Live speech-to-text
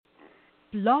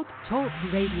Blog Talk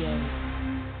Radio.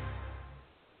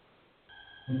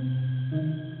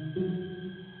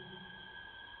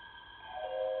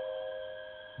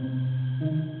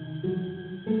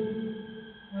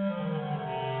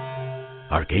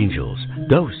 Archangels,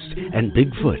 ghosts, and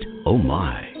Bigfoot, oh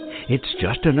my. It's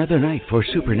just another night for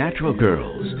Supernatural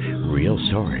Girls. Real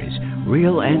stories,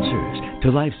 real answers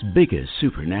to life's biggest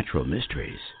supernatural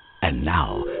mysteries. And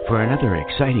now for another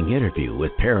exciting interview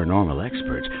with paranormal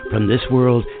experts from this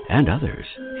world and others.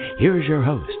 Here's your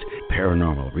host,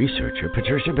 paranormal researcher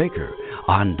Patricia Baker,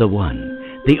 on the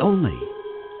one, the only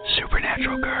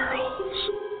Supernatural Girls.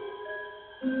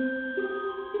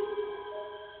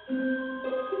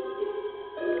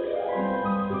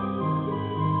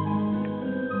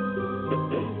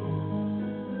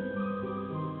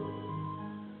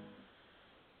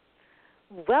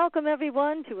 Welcome,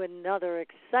 everyone, to another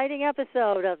exciting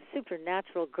episode of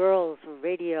Supernatural Girls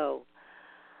Radio.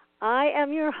 I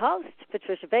am your host,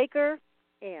 Patricia Baker,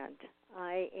 and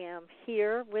I am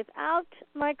here without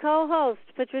my co-host,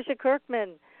 Patricia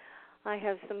Kirkman. I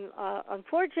have some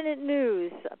unfortunate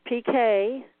news.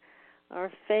 PK,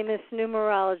 our famous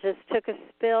numerologist, took a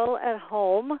spill at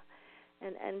home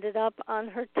and ended up on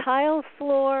her tile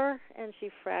floor, and she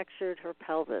fractured her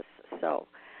pelvis. So,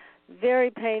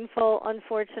 very painful.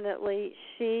 Unfortunately,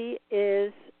 she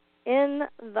is in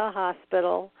the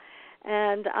hospital,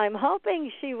 and I'm hoping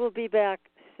she will be back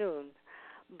soon.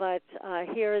 But I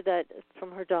hear that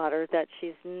from her daughter that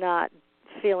she's not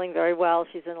feeling very well.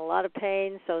 She's in a lot of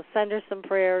pain, so send her some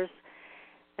prayers,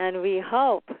 and we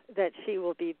hope that she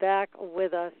will be back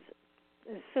with us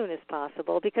as soon as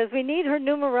possible because we need her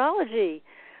numerology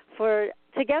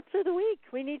to get through the week.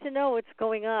 We need to know what's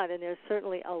going on, and there's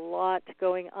certainly a lot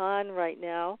going on right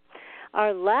now.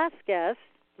 Our last guest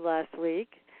last week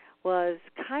was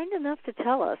kind enough to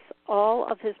tell us all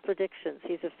of his predictions.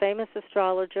 He's a famous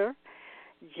astrologer,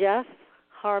 Jeff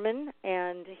Harmon,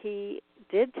 and he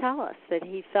did tell us that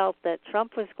he felt that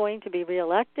Trump was going to be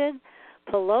reelected,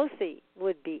 Pelosi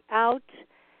would be out,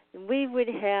 and we would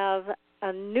have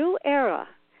a new era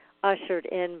ushered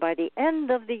in by the end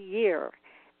of the year.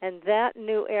 And that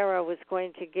new era was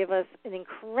going to give us an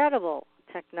incredible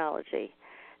technology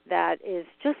that is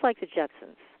just like the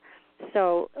Jetsons.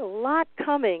 So a lot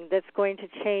coming that's going to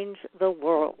change the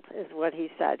world is what he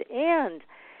said. And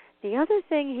the other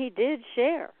thing he did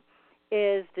share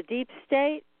is the deep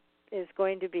state is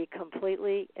going to be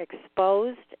completely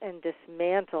exposed and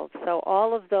dismantled. So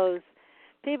all of those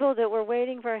people that were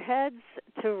waiting for heads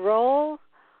to roll,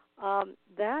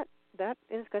 that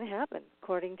is going to happen,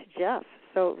 according to Jeff.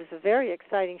 So it was a very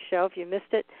exciting show. If you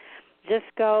missed it, just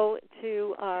go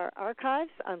to our archives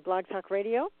on Blog Talk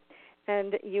Radio,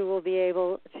 and you will be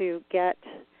able to get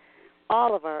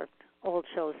all of our old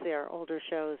shows there, older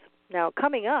shows. Now,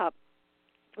 coming up,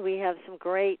 we have some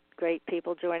great, great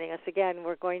people joining us again.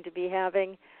 We're going to be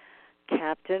having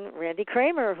Captain Randy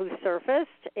Kramer, who surfaced,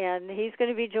 and he's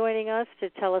going to be joining us to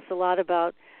tell us a lot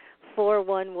about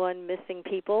 411 missing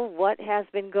people, what has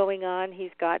been going on.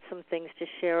 He's got some things to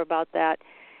share about that.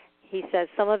 He says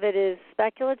some of it is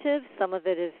speculative, some of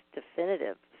it is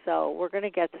definitive. So we're going to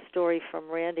get the story from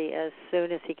Randy as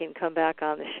soon as he can come back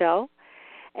on the show.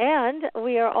 And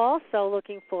we are also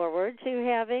looking forward to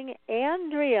having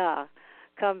Andrea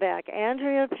come back,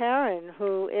 Andrea Perrin,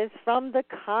 who is from the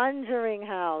Conjuring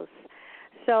House.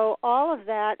 So all of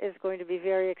that is going to be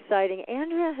very exciting.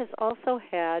 Andrea has also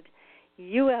had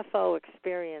UFO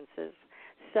experiences.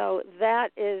 So that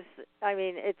is,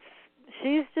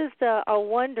 she's just a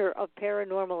wonder of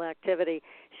paranormal activity.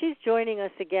 She's joining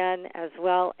us again, as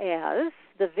well as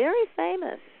the very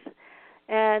famous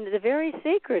and the very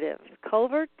secretive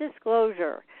Covert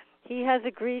Disclosure. He has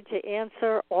agreed to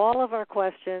answer all of our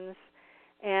questions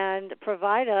and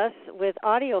provide us with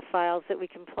audio files that we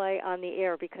can play on the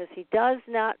air because he does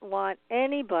not want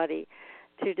anybody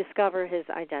to discover his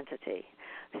identity.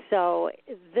 So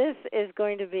this is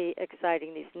going to be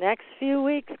exciting. These next few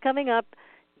weeks coming up,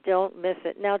 don't miss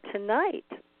it. Now, tonight,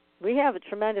 we have a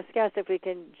tremendous guest. If we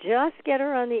can just get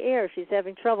her on the air, she's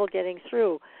having trouble getting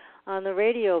through on the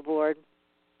radio board.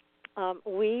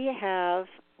 We have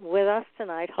with us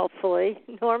tonight, hopefully,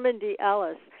 Normandi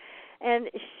Ellis. And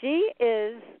she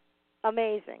is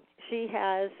amazing. She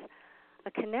has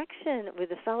a connection with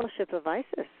the Fellowship of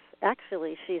Isis.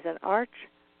 Actually, she's an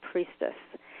Archpriestess.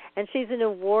 And she's an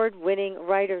award-winning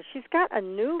writer. She's got a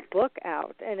new book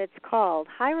out, and it's called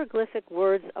Hieroglyphic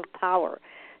Words of Power,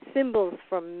 Symbols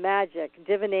from Magic,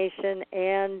 Divination,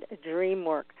 and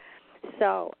Dreamwork.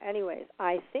 So, anyways,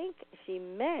 I think she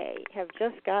may have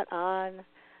just got on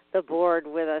the board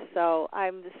with us. So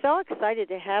I'm so excited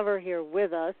to have her here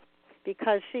with us.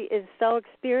 because she is so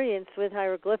experienced with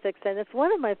hieroglyphics, and it's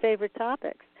one of my favorite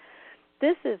topics.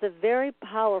 This is a very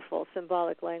powerful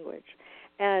symbolic language,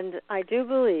 and I do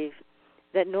believe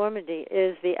that Normandi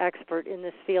is the expert in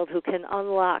this field who can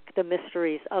unlock the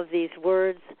mysteries of these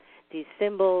words, these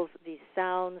symbols, these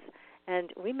sounds,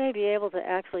 and we may be able to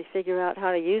actually figure out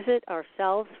how to use it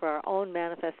ourselves for our own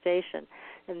manifestation.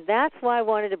 And that's why I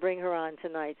wanted to bring her on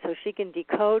tonight, so she can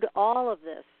decode all of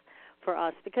this for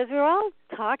us, because we're all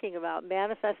talking about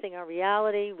manifesting our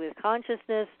reality with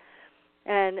consciousness,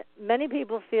 and many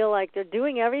people feel like they're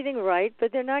doing everything right,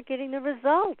 but they're not getting the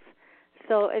results.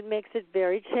 So it makes it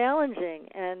very challenging.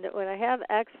 And when I have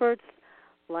experts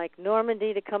like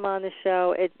Normandi to come on the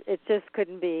show, it just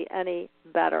couldn't be any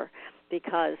better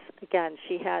because, again,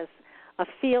 she has a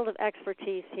field of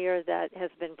expertise here that has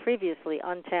been previously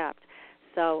untapped.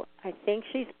 So I think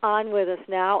she's on with us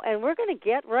now, and we're going to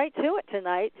get right to it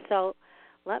tonight. So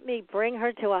let me bring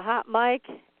her to a hot mic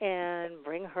and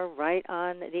bring her right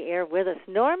on the air with us.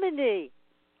 Normandi.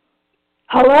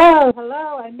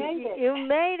 Hello, I made it. You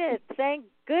made it, thank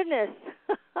goodness.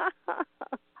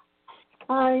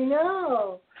 I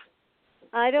know.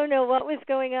 I don't know what was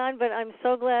going on, but I'm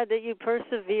so glad that you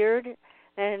persevered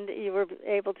and you were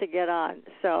able to get on.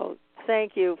 So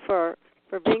thank you for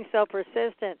being so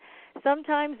persistent.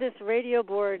 Sometimes this radio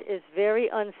board is very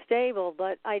unstable,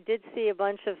 but I did see a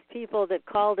bunch of people that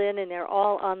called in and they're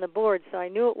all on the board, so I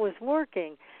knew it was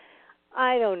working.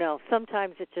 I don't know.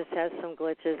 Sometimes it just has some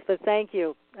glitches, but thank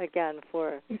you again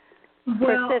for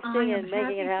persisting and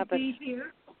making it happen. To be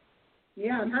here.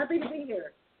 Yeah, I'm happy to be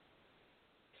here.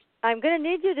 I'm going to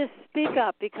need you to speak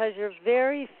up because you're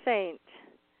very faint.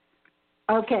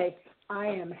 Okay, I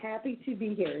am happy to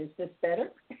be here. Is this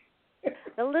better?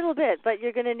 A little bit, but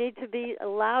you're going to need to be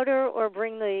louder or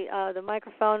bring the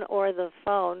microphone or the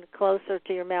phone closer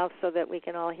to your mouth so that we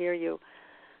can all hear you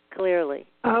clearly.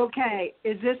 Okay,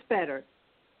 is this better?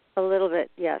 A little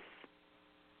bit, yes.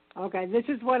 Okay, this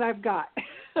is what I've got.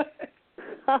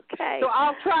 Okay. So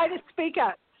I'll try to speak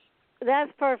up.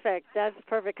 That's perfect,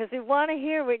 because we want to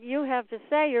hear what you have to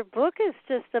say. Your book is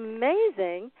just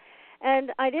amazing,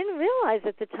 and I didn't realize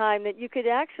at the time that you could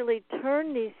actually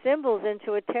turn these symbols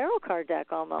into a tarot card deck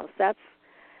almost. That's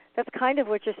kind of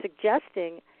what you're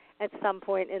suggesting at some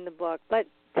point in the book. But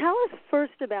tell us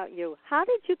first about you. How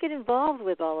did you get involved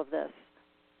with all of this?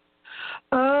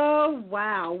 Oh,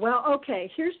 wow. Well,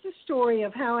 okay, here's the story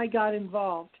of how I got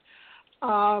involved.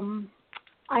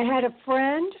 I had a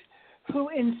friend who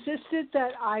insisted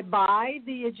that I buy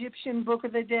the Egyptian Book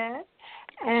of the Dead,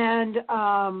 and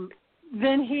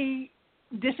then he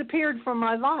disappeared from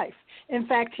my life. In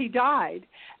fact, he died.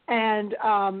 And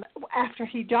after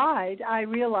he died, I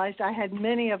realized I had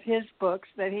many of his books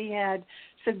that he had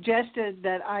suggested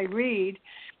that I read.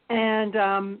 And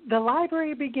the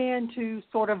library began to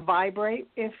sort of vibrate,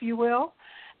 if you will.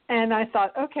 And I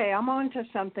thought, okay, I'm on to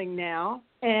something now.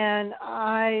 And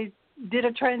I did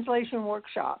a translation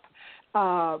workshop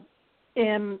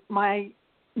in my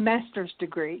master's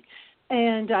degree.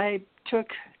 And I took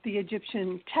the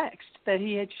Egyptian text that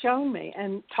he had shown me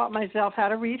and taught myself how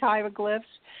to read hieroglyphs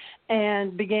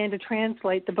and began to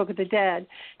translate the Book of the Dead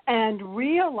and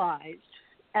realized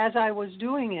as I was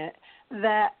doing it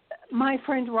that my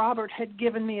friend Robert had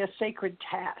given me a sacred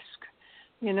task.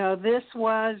 You know, this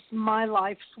was my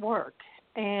life's work.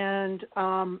 And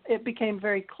it became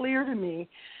very clear to me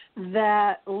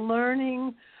that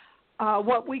learning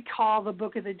what we call the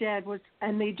Book of the Dead was,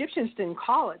 and the Egyptians didn't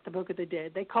call it the Book of the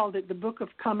Dead. They called it the Book of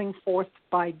Coming Forth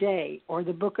by Day, or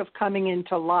the Book of Coming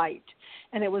into Light.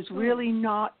 And it was really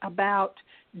not about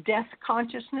death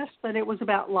consciousness, but it was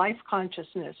about life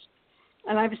consciousness.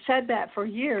 And I've said that for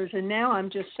years, and now I'm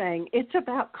just saying it's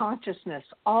about consciousness,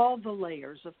 all the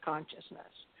layers of consciousness.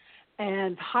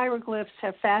 And hieroglyphs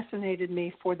have fascinated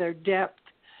me for their depth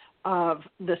of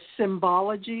the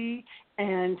symbology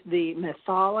and the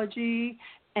mythology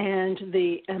and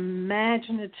the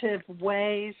imaginative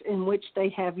ways in which they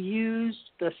have used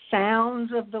the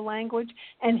sounds of the language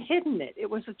and hidden it. It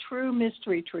was a true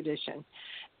mystery tradition.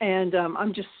 And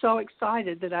I'm just so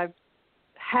excited that I've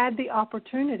had the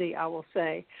opportunity, I will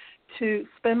say, to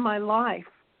spend my life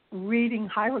reading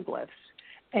hieroglyphs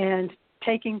and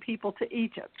taking people to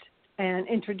Egypt and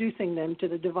introducing them to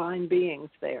the divine beings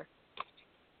there.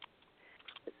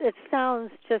 It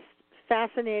sounds just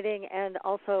fascinating and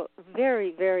also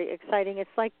very, very exciting. It's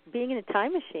like being in a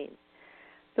time machine,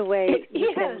 the way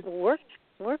you can work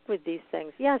with these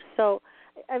things. Yes, so,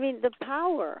 I mean, the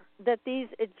power that these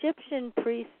Egyptian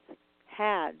priests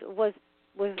had was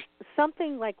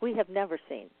something like we have never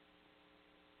seen,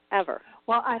 ever.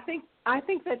 Well, I think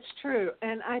that's true.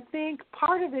 And I think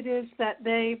part of it is that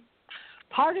they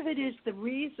part of it is the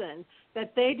reason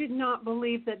that they did not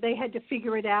believe that they had to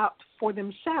figure it out for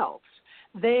themselves.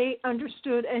 They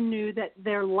understood and knew that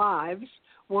their lives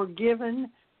were given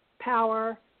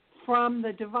power from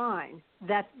the divine,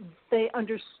 that they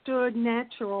understood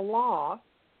natural law,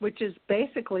 which is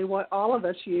basically what all of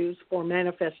us use for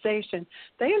manifestation.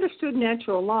 They understood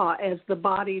natural law as the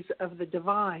bodies of the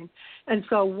divine. And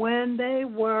so when they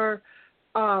were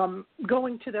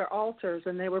going to their altars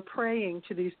and they were praying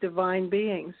to these divine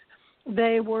beings,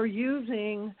 they were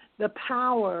using the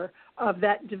power of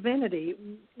that divinity,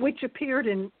 which appeared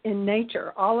in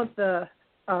nature. All of the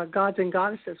gods and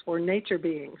goddesses were nature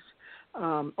beings,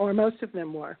 or most of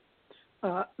them were.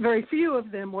 Very few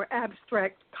of them were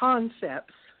abstract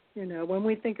concepts. You know, when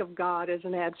we think of God as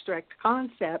an abstract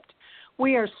concept,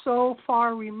 we are so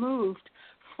far removed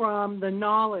from the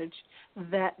knowledge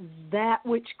that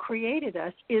which created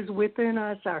us is within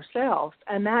us ourselves.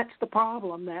 And that's the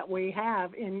problem that we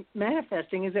have in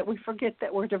manifesting, is that we forget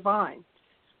that we're divine.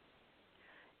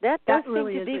 That does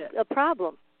really seem to be it. a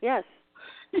problem, yes.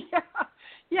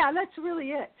 Yeah, that's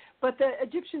really it. But the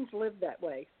Egyptians lived that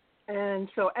way. And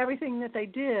so everything that they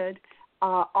did,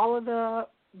 all of the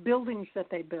buildings that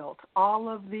they built, all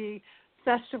of the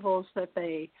festivals that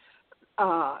they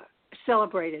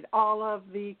celebrated, all of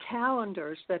the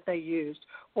calendars that they used,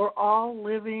 were all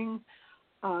living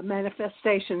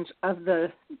manifestations of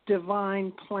the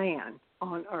divine plan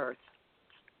on earth.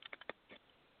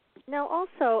 Now,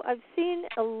 also, I've seen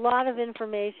a lot of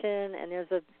information, and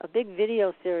there's a big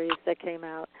video series that came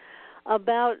out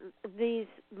about these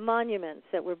monuments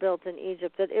that were built in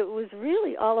Egypt, that it was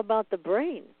really all about the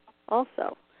brain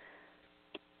also,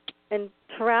 and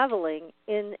traveling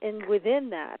in within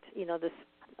that, you know,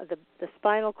 the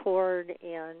spinal cord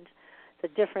and the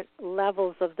different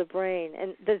levels of the brain.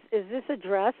 And is this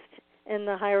addressed in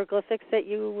the hieroglyphics that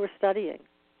you were studying?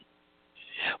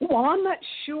 Well, I'm not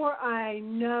sure I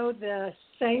know the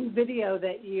same video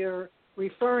that you're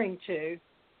referring to.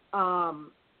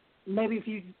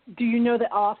 Maybe do you know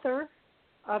the author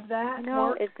of that? No,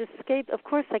 work? it escaped. Of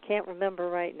course, I can't remember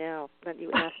right now that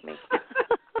you asked me.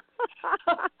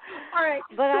 All right.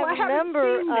 But so I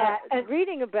remember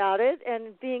reading about it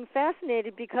and being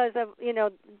fascinated because of, you know,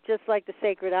 just like the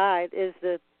sacred eye is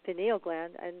the pineal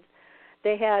gland, and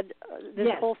they had this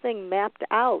whole thing mapped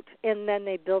out, and then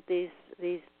they built these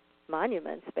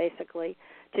monuments basically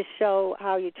to show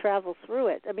how you travel through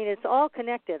it. I mean, it's all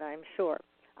connected, I'm sure.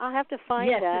 I'll have to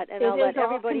find that, and I'll let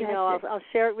everybody know. I'll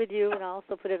share it with you, and I'll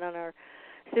also put it on our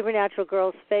Supernatural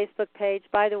Girls Facebook page.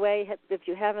 By the way, if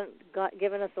you haven't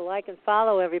given us a like and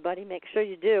follow, everybody, make sure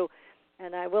you do,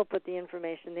 and I will put the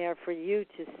information there for you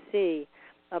to see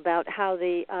about how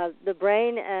the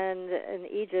brain and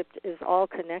Egypt is all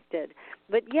connected.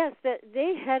 But yes,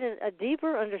 they had a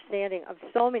deeper understanding of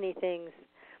so many things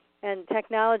and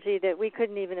technology that we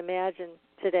couldn't even imagine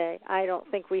today. I don't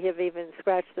think we have even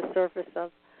scratched the surface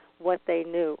of what they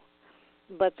knew.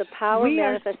 But the power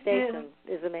manifestation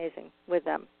is amazing with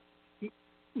them.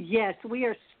 Yes, we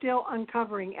are still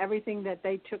uncovering everything that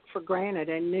they took for granted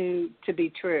and knew to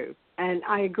be true. And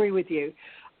I agree with you.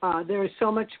 There is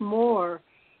so much more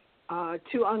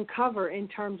to uncover in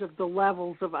terms of the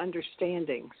levels of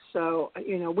understanding. So,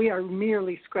 you know, we are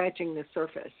merely scratching the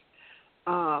surface.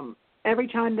 Every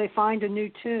time they find a new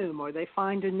tomb, or they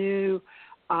find a new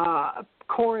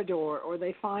corridor, or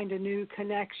they find a new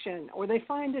connection, or they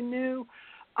find a new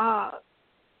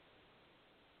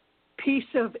piece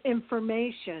of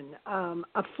information,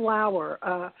 a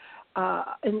flower,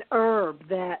 an herb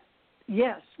that,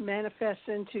 yes, manifests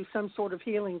into some sort of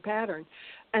healing pattern.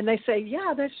 And they say,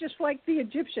 yeah, that's just like the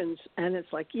Egyptians. And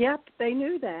it's like, yep, they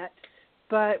knew that,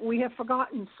 but we have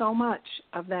forgotten so much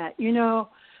of that. You know,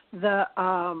 the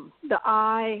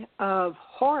eye of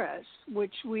Horus,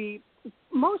 which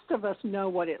most of us know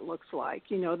what it looks like,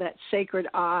 you know, that sacred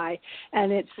eye,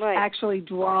 and it's actually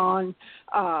drawn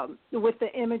with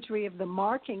the imagery of the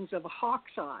markings of a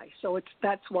hawk's eye. So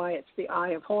that's why it's the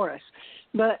eye of Horus.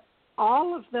 But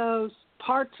all of those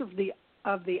parts of the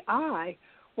eye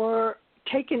were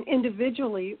taken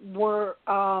individually, were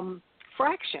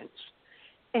fractions.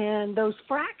 And those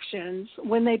fractions,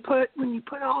 when you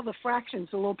put all the fractions,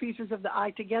 the little pieces of the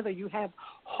eye together, you have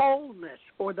wholeness,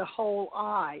 or the whole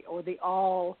eye, or the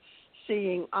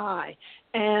all-seeing eye.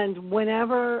 And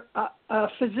whenever a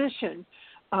physician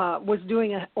was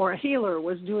doing or a healer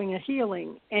was doing a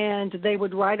healing, and they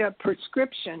would write a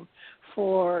prescription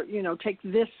for, you know, take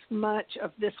this much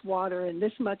of this water and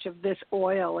this much of this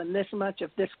oil and this much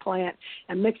of this plant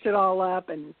and mix it all up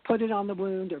and put it on the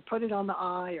wound or put it on the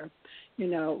eye, or,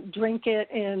 drink it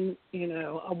in,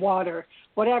 a water,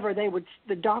 whatever.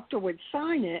 The doctor would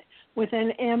sign it with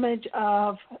an image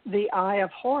of the Eye of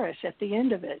Horus at the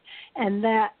end of it. And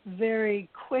that very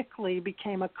quickly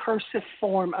became a cursive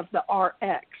form of the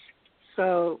RX.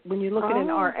 So when you look at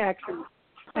an RX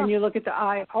and you look at the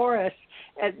Eye of Horus,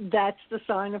 that's the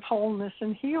sign of wholeness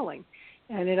and healing.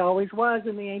 And it always was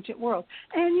in the ancient world.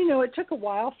 And, it took a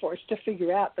while for us to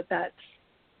figure out that that's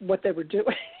what they were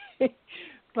doing.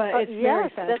 But it's very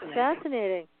fascinating. That's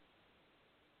fascinating.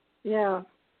 Yeah.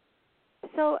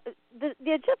 So the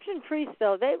Egyptian priests,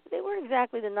 though, they weren't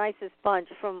exactly the nicest bunch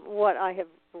from what I have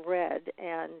read.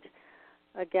 And,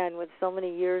 again, with so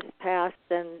many years past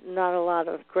and not a lot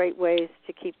of great ways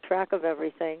to keep track of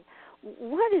everything,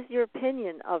 what is your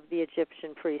opinion of the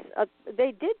Egyptian priests?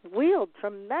 They did wield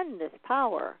tremendous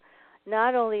power,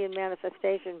 not only in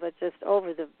manifestation, but just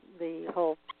over the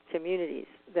whole communities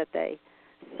that they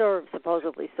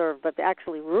supposedly served, but they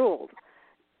actually ruled.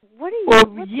 What's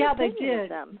your they opinion did. Of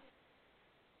them?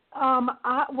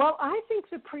 I think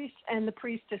the priests and the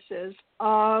priestesses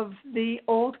of the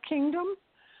Old Kingdom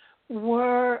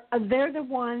they're the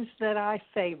ones that I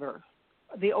favor,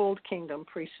 the Old Kingdom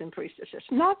priests and priestesses.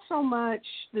 Not so much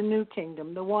the New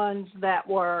Kingdom, the ones that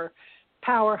were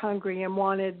power hungry and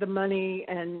wanted the money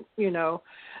and,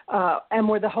 and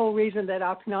were the whole reason that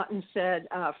Akhenaten said,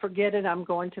 forget it, I'm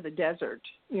going to the desert,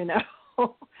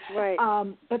 Right.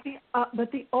 But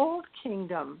the Old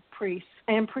Kingdom priests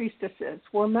and priestesses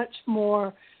were much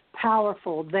more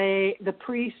powerful. The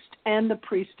priest and the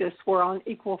priestess were on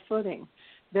equal footing.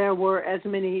 There were as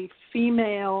many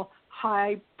female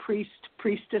high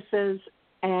priestesses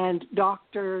and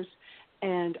doctors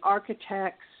and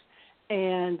architects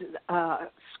and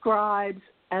scribes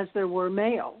as there were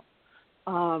male.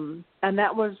 And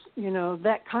that was,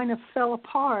 that kind of fell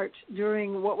apart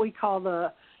during what we call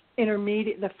the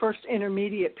first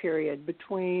intermediate period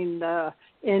between the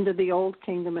end of the Old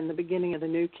Kingdom and the beginning of the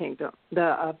New Kingdom,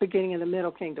 the beginning of the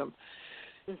Middle Kingdom.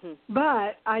 Mm-hmm.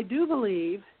 But I do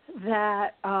believe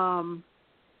that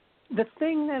the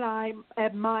thing that I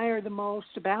admire the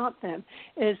most about them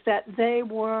is that they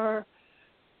were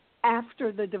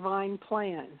after the divine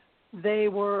plan. They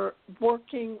were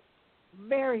working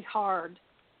very hard,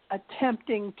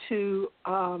 attempting to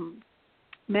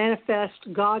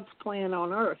manifest God's plan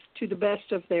on earth to the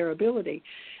best of their ability.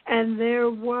 And there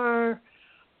were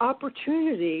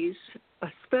opportunities,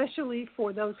 especially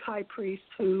for those high priests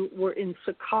who were in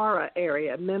Saqqara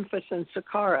area, Memphis and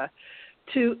Saqqara,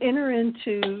 to enter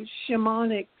into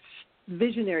shamanic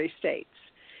visionary states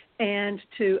and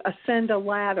to ascend a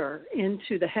ladder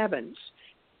into the heavens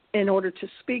in order to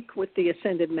speak with the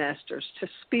ascended masters, to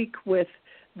speak with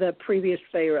the previous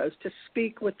pharaohs, to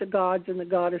speak with the gods and the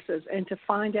goddesses, and to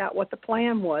find out what the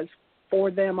plan was for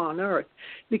them on earth.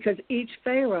 Because each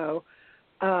pharaoh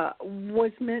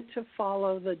was meant to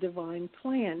follow the divine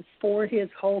plan for his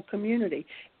whole community.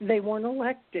 They weren't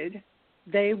elected.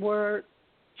 They were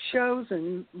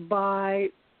chosen by,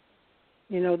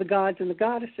 the gods and the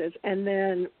goddesses, and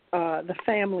then the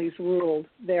families ruled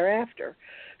thereafter.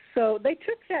 So they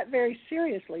took that very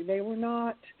seriously. They were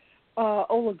not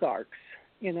oligarchs,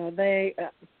 they,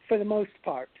 for the most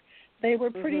part. They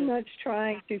were pretty much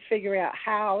trying to figure out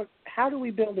how do we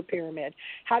build a pyramid?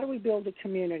 How do we build a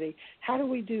community? How do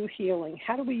we do healing?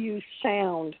 How do we use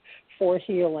sound for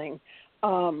healing?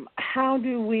 How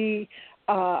do we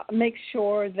make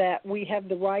sure that we have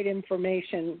the right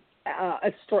information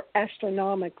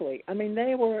astronomically? I mean,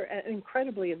 they were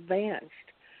incredibly advanced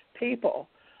people.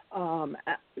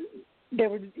 They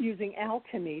were using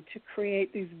alchemy to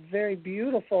create these very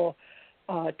beautiful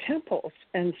temples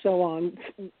and so on.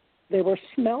 They were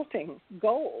smelting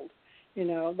gold. They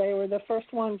were the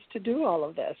first ones to do all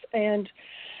of this. And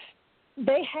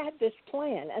they had this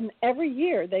plan. And every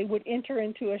year they would enter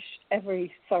into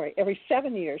every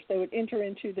 7 years they would enter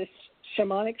into this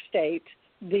shamanic state.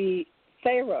 The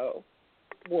pharaoh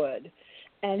would.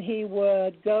 And he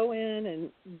would go in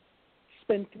and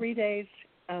spend 3 days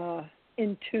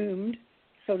entombed,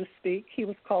 so to speak. He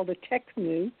was called a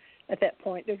teknu at that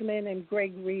point. There's a man named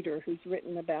Greg Reeder who's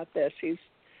written about this. He's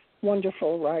a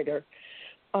wonderful writer.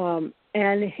 And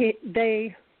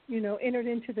they entered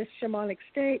into this shamanic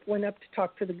state, went up to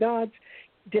talk to the gods,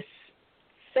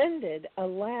 descended a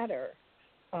ladder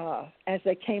as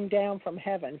they came down from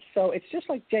heaven. So it's just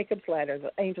like Jacob's ladder.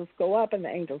 The angels go up and the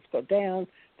angels go down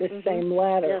this same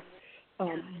ladder.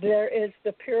 Yes. There is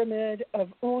the Pyramid of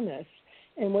Unas,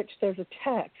 in which there's a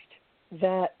text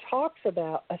that talks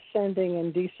about ascending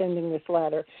and descending this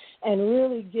ladder and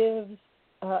really gives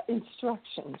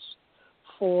instructions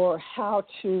for how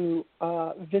to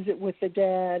visit with the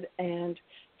dead and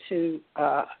to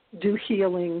do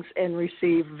healings and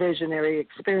receive visionary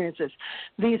experiences.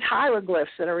 These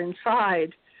hieroglyphs that are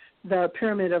inside the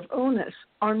Pyramid of Unas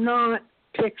are not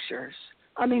pictures.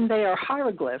 I mean, they are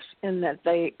hieroglyphs in that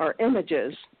they are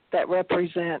images that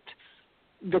represent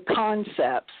the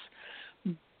concepts,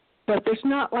 but there's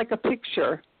not like a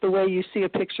picture the way you see a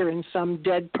picture in some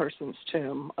dead person's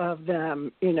tomb of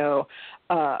them, in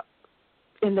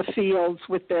the fields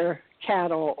with their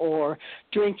cattle, or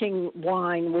drinking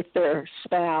wine with their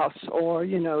spouse, or,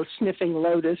 sniffing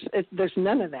lotus. There's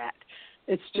none of that.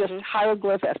 It's just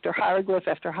hieroglyph after hieroglyph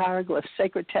after hieroglyph,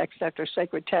 sacred text after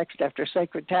sacred text after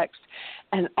sacred text,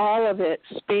 and all of it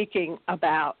speaking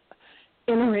about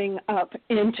entering up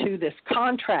into this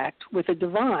contract with the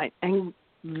divine. And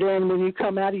then when you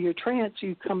come out of your trance,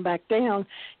 you come back down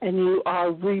and you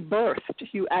are rebirthed.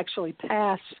 You actually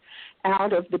pass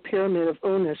out of the Pyramid of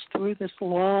Unas through this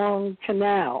long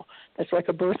canal that's like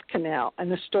a birth canal.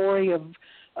 And the story of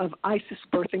Isis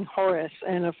birthing Horus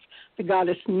and of the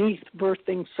goddess Neith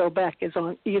birthing Sobek is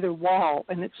on either wall.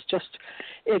 And it's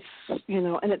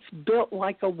and it's built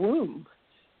like a womb.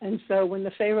 And so when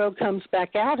the Pharaoh comes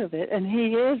back out of it, and he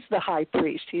is the high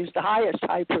priest, he is the highest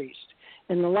high priest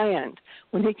in the land.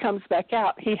 When he comes back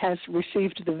out, he has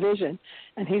received the vision,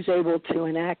 and he's able to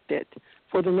enact it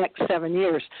for the next 7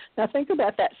 years. Now think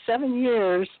about that. 7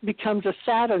 years becomes a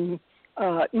Saturn,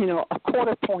 a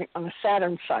quarter point on a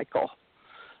Saturn cycle.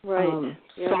 Right.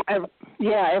 So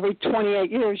every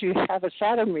 28 years you have a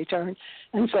Saturn return,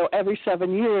 and so every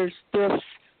 7 years this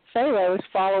Pharaoh is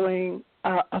following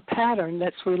a pattern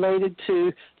that's related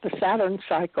to the Saturn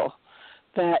cycle,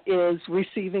 that is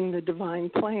receiving the divine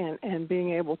plan and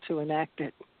being able to enact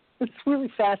it. It's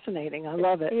really fascinating. I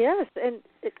love it. Yes, and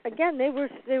again, they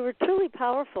were truly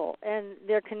powerful, and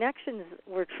their connections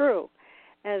were true.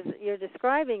 As you're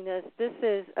describing this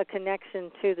is a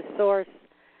connection to the source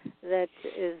that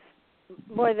is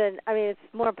it's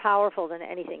more powerful than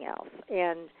anything else.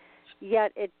 And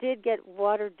yet it did get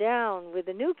watered down with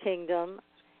the New Kingdom,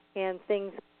 and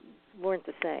things weren't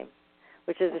the same,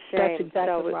 which is a shame. That's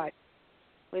exactly right.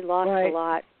 We lost a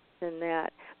lot in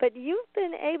that. But you've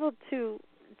been able to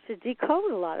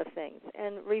decode a lot of things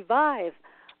and revive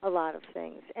a lot of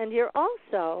things. And you're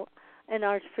also an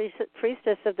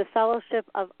Archpriestess of the Fellowship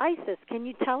of Isis. Can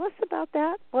you tell us about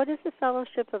that? What is the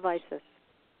Fellowship of Isis?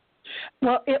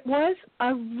 Well, it was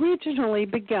originally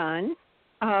begun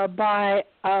by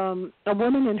a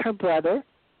woman and her brother,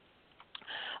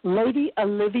 Lady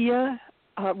Olivia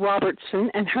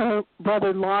Robertson, and her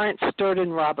brother Lawrence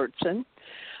Durden Robertson.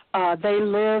 They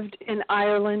lived in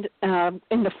Ireland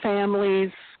in the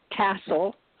family's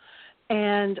castle,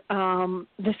 and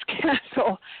this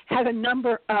castle had a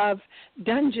number of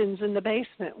dungeons in the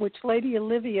basement, which Lady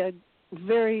Olivia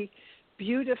very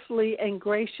beautifully and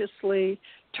graciously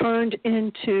turned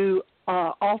into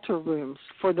altar rooms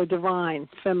for the divine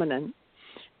feminine.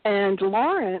 And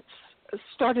Lawrence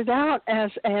started out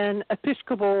as an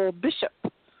Episcopal bishop.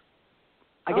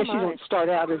 I guess you don't start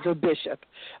out as a bishop.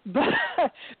 But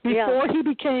before he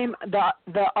became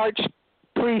the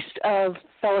Archpriest of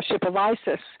Fellowship of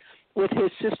Isis with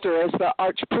his sister as the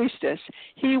Archpriestess,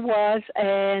 he was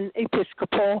an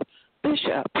Episcopal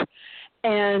bishop.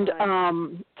 And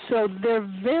so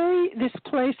this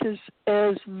place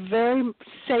is very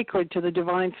sacred to the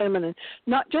divine feminine,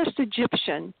 not just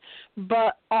Egyptian,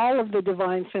 but all of the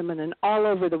divine feminine all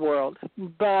over the world.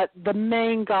 But the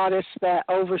main goddess that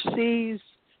oversees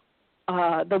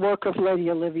the work of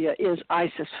Lady Olivia is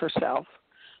Isis herself,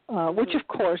 which of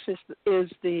course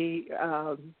is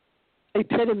the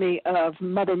epitome of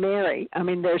Mother Mary. I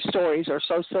mean, their stories are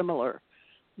so similar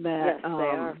that yes, they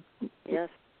are. Yes.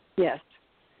 Yes.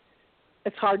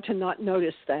 It's hard to not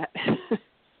notice that.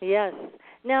 Yes.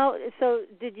 Now, so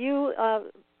did you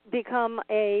become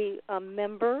a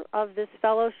member of this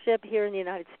fellowship here in the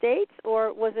United States,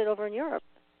 or was it over in Europe?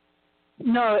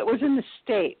 No, it was in the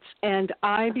States, and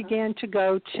I began to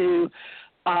go to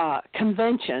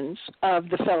conventions of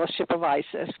the Fellowship of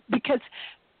Isis because,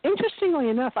 interestingly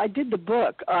enough, I did the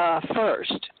book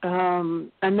first,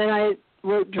 and then I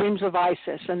wrote Dreams of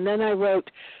Isis, and then I wrote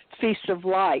Feast of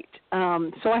Light.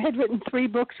 So I had written 3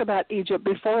 books about Egypt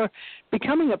before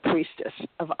becoming a priestess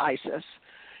of Isis,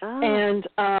 and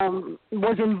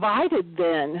was invited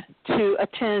then to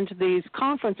attend these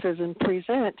conferences and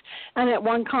present. And at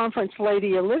one conference,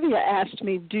 Lady Olivia asked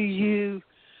me, "Do you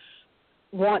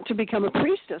want to become a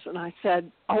priestess?" And I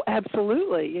said, "Oh,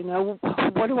 absolutely.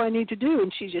 What do I need to do?"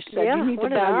 And she just said, "You need to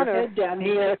bow your head down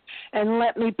here and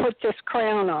let me put this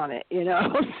crown on it."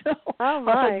 So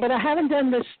I said, "But I haven't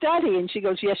done this study." And she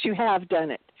goes, "Yes, you have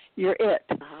done it. You're it."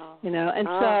 Oh. And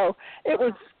so it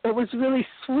was really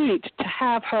sweet to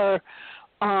have her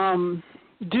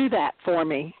do that for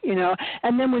me,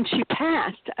 And then when she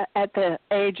passed at the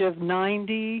age of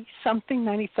 90-something,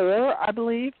 94, I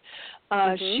believe,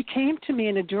 she came to me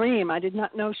in a dream. I did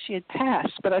not know she had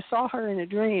passed, but I saw her in a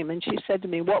dream, and she said to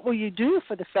me, "What will you do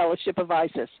for the Fellowship of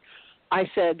Isis?" I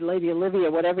said, "Lady Olivia,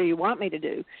 whatever you want me to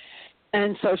do."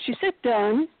 And so she said,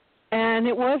 "Done." And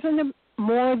it wasn't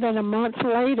more than a month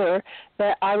later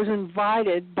that I was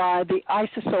invited by the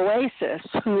Isis Oasis,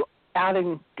 who out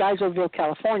in Geyserville,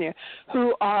 California,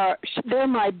 they're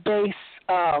my base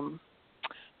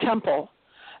temple,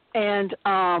 and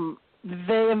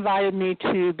they invited me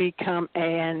to become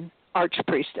an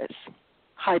Archpriestess,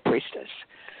 High Priestess.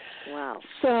 Wow.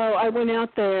 So I went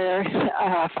out there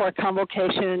for a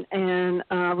convocation and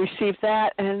received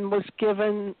that and was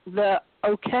given the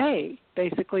okay,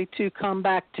 basically, to come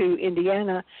back to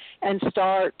Indiana and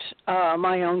start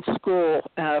my own school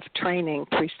of training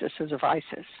priestesses of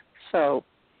Isis. So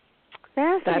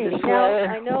that is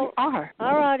where I know we are.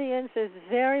 Our audience is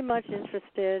very much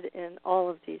interested in all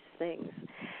of these things.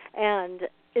 And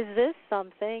is this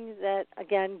something that,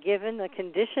 again, given the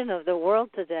condition of the world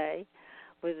today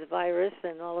with the virus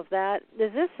and all of that,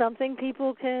 is this something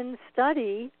people can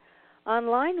study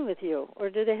online with you, or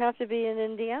do they have to be in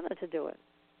Indiana to do it?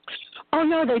 Oh,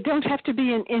 no, they don't have to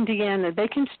be in Indiana. They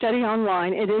can study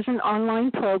online. It is an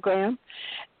online program,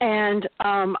 and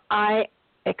I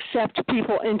accept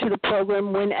people into the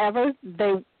program whenever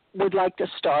they would like to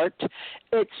start.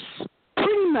 It's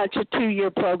pretty much a 2-year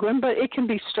program, but it can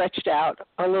be stretched out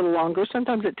a little longer.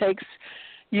 Sometimes it takes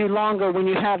you longer when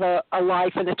you have a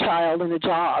life and a child and a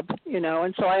job,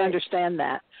 and so I understand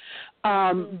that.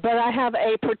 But I have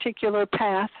a particular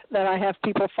path that I have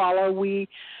people follow. We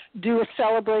do a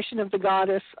celebration of the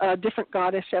goddess, a different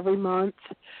goddess every month.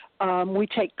 We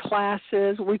take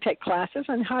classes. We take classes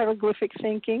on hieroglyphic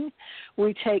thinking.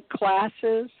 We take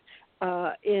classes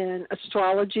in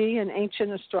astrology and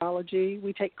ancient astrology.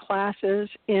 We take classes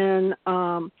in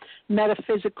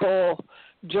metaphysical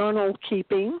journal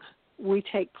keeping. We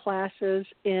take classes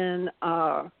in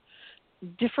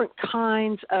different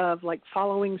kinds of, like,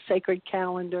 following sacred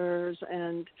calendars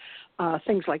and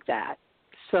things like that.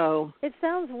 So it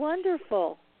sounds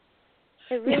wonderful.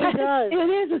 It really does. It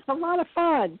is. It's a lot of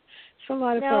fun. It's a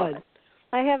lot of fun.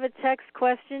 I have a text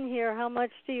question here. How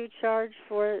much do you charge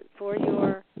for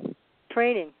your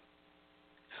training?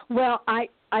 Well, I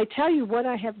tell you what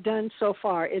I have done so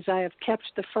far is I have kept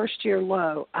the first year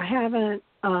low. I haven't.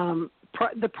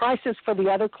 The prices for the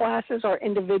other classes are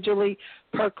individually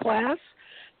per class.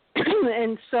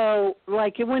 And so,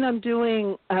 like, when I'm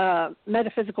doing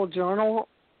metaphysical journal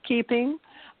keeping,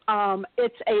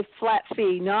 it's a flat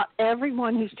fee. Not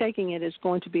everyone who's taking it is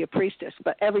going to be a priestess,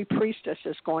 but every priestess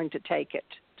is going to take it.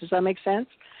 Does that make sense?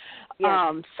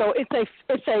 Yes. So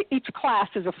each class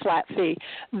is a flat fee.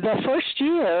 The first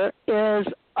year is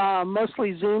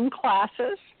mostly Zoom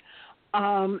classes.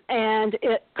 And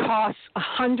it costs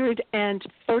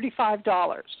 $135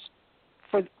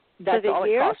 that's all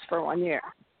it costs for 1 year.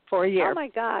 For a year. Oh my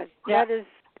God, yeah. That is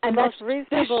and the most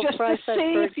reasonable just price to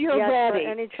see if you're ready. for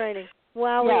any training.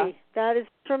 Wow, yeah. That is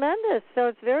tremendous. So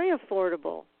it's very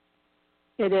affordable.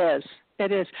 It is.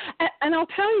 It is, and I'll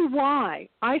tell you why.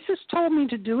 Isis told me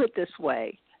to do it this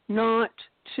way, not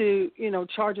to,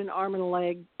 charge an arm and a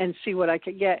leg and see what I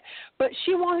could get. But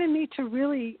she wanted me to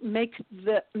really make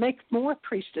more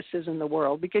priestesses in the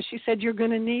world, because she said you're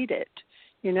going to need it,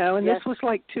 and yes. This was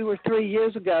like 2 or 3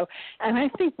 years ago. And I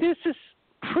think this is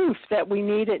proof that we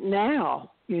need it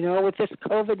now, with this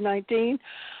COVID-19.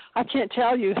 I can't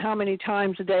tell you how many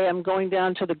times a day I'm going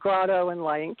down to the grotto and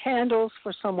lighting candles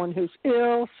for someone who's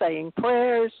ill, saying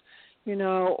prayers,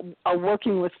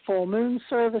 working with full moon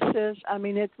services. I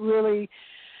mean, it really,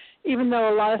 even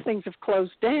though a lot of things have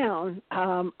closed down,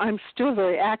 I'm still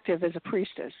very active as a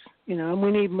priestess, and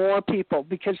we need more people,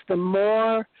 because the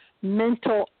more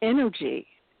mental energy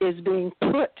is being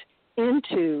put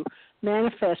into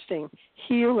manifesting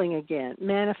healing again,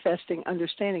 manifesting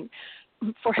understanding.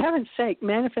 For heaven's sake,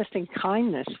 manifesting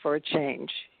kindness for a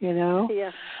change,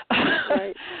 Yeah.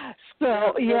 Right.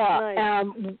 So, that's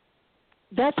nice.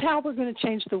 That's how we're going to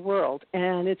change the world,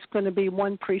 and it's going to be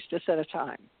one priestess at a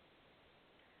time.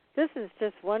 This is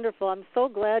just wonderful. I'm so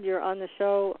glad you're on the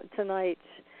show tonight,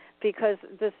 because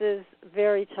this is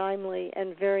very timely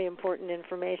and very important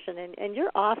information. And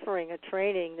you're offering a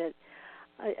training that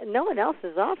no one else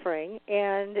is offering,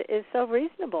 and is so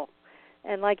reasonable.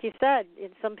 And like you said,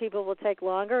 some people will take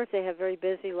longer if they have very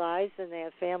busy lives and they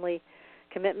have family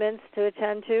commitments to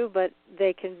attend to, but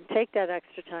they can take that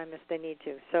extra time if they need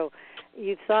to. So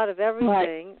you've thought of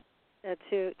everything, right.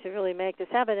 to really make this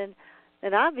happen.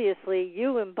 And obviously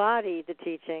you embody the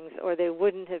teachings, or they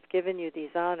wouldn't have given you these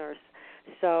honors.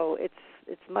 So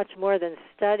it's much more than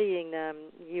studying them.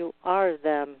 You are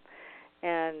them.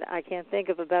 And I can't think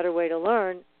of a better way to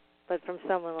learn but from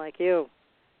someone like you.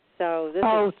 So this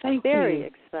is very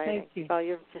exciting. Thank you. Well,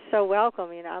 you're just so welcome.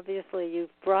 I mean, obviously you've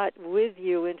brought with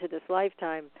you into this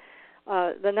lifetime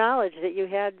the knowledge that you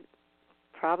had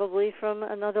probably from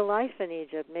another life in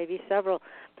Egypt, maybe several,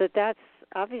 but that's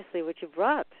obviously what you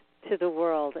brought to the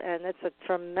world, and it's a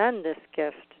tremendous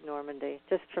gift, Normandi,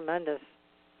 just tremendous.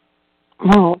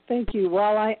 Oh, thank you.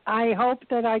 Well, I hope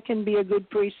that I can be a good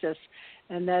priestess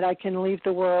and that I can leave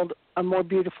the world a more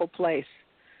beautiful place.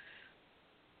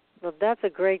 Well, that's a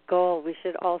great goal. We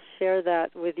should all share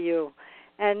that with you.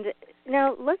 And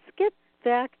now let's get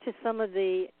back to some of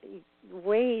the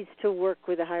ways to work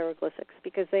with the hieroglyphics,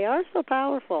 because they are so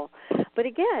powerful. But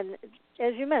again,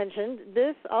 as you mentioned,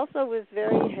 this also was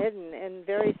very hidden and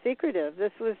very secretive.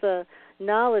 This was a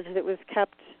knowledge that was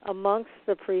kept amongst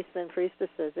the priests and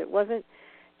priestesses. It wasn't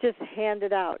just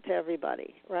handed out to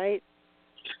everybody, right?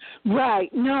 Right.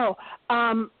 No.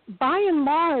 By and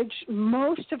large,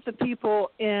 most of the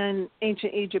people in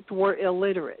ancient Egypt were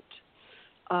illiterate.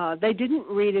 They didn't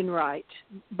read and write,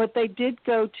 but they did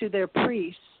go to their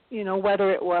priests, you know,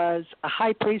 whether it was a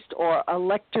high priest or a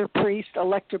lector priest. A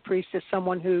lector priest is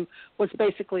someone who was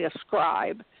basically a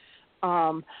scribe.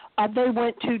 They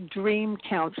went to dream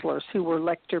counselors who were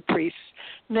lector priests.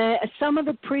 Some of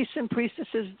the priests and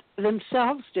priestesses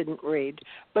themselves didn't read,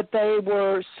 but they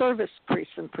were service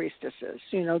priests and priestesses.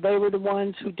 You know, they were the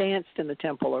ones who danced in the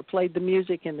temple or played the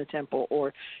music in the temple,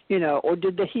 or, you know, or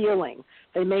did the healing.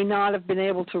 They may not have been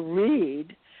able to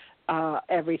read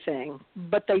everything,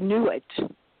 but they knew it.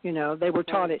 You know, they were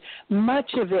taught it.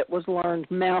 Much of it was learned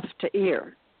mouth to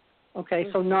ear. Okay,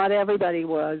 so not everybody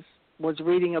was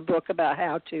reading a book about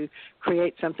how to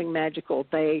create something magical.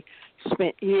 They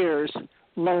spent years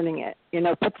learning it. You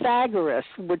know, Pythagoras,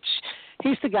 which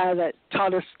he's the guy that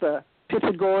taught us the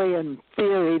Pythagorean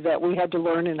theory that we had to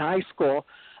learn in high school.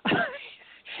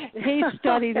 He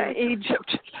studied in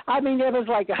Egypt. I mean, it was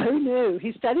like, who knew?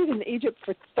 He studied in Egypt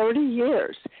for 30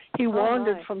 years. He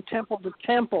wandered from temple to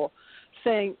temple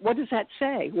saying, what does that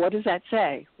say? What does that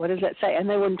say? What does that say? And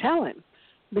they wouldn't tell him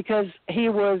because he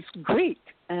was Greek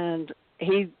and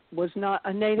he was not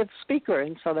a native speaker.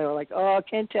 And so they were like, oh, I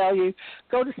can't tell you.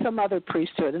 Go to some other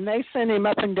priesthood. And they sent him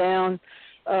up and down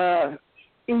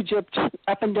Egypt,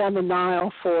 up and down the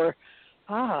Nile for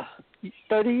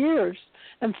 30 years.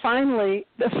 And finally,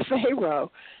 the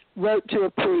Pharaoh wrote to a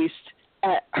priest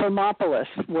at Hermopolis,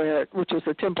 which was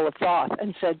the Temple of Thoth,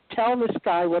 and said, tell this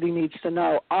guy what he needs to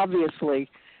know. Obviously,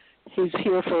 he's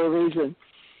here for a reason.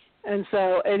 And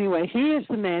so, anyway, he is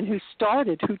the man who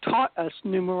taught us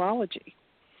numerology.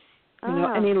 You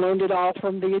know, and he learned it all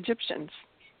from the Egyptians.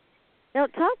 Now,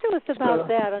 talk to us about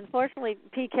that. Unfortunately,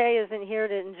 PK isn't here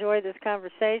to enjoy this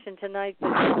conversation tonight,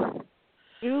 but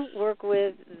you work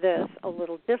with this a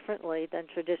little differently than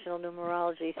traditional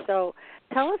numerology. So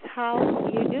tell us how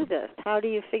you do this. How do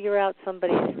you figure out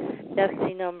somebody's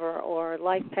destiny number or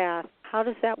life path? How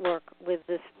does that work with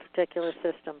this particular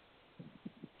system?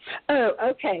 Oh,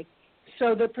 okay.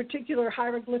 So the particular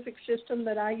hieroglyphic system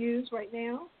that I use right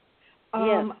now,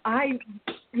 I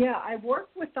work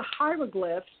with the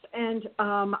hieroglyphs, and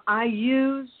I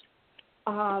use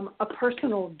a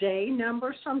personal day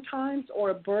number sometimes,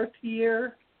 or a birth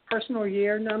year, personal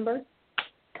year number.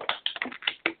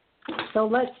 So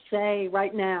let's say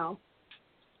right now,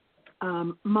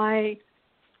 my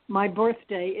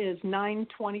birthday is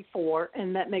 9/24,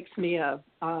 and that makes me a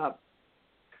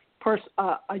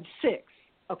 6.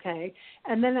 Okay,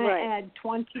 and then I add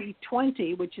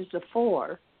 2020, which is a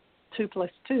 4, 2 plus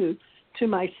 2, to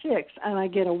my 6, and I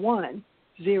get a 1,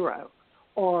 0,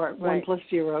 or 1 plus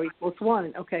 0 equals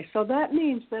 1. Okay, so that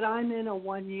means that I'm in a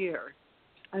 1 year.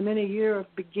 I'm in a year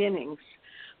of beginnings.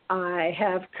 I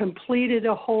have completed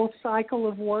a whole cycle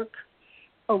of work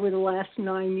over the last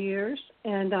 9 years,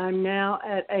 and I'm now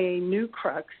at a new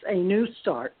crux, a new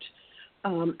start.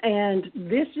 And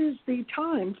this is the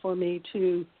time for me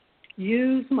to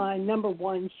use my number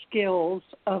one skills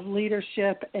of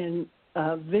leadership and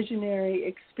visionary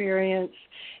experience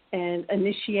and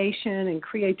initiation and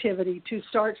creativity to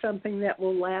start something that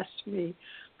will last me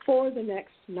for the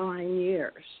next 9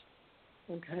 years.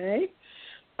 Okay?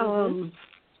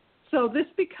 So this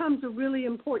becomes a really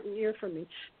important year for me.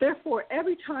 Therefore,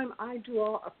 every time I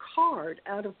draw a card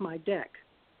out of my deck,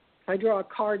 if I draw a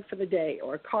card for the day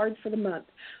or a card for the month,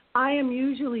 I am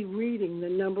usually reading the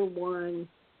number one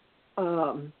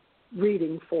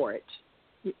reading for it.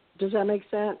 Does that make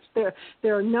sense? There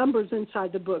are numbers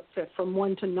inside the book that from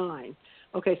 1 to 9.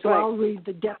 Okay, so I'll read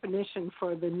the definition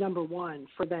for the number 1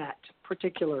 for that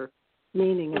particular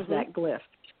meaning of that glyph.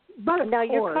 But now,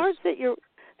 your cards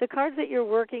the cards that you're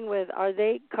working with, are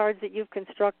they cards that you've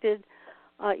constructed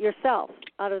yourself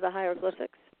out of the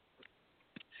hieroglyphics?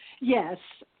 Yes.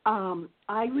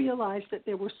 I realized that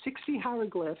there were 60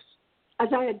 hieroglyphs.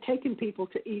 As I had taken people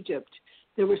to Egypt,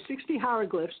 there were 60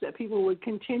 hieroglyphs that people would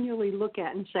continually look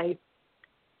at and say,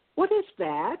 "What is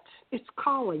that? It's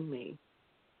calling me."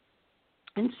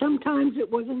 And sometimes it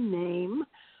was a name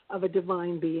of a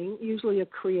divine being, usually a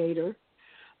creator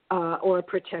or a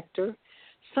protector.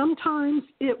 Sometimes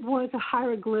it was a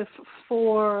hieroglyph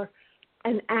for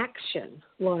an action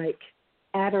like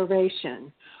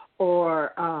adoration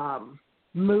or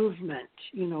movement,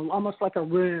 almost like a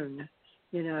rune,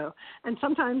 And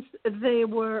sometimes they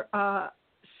were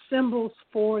symbols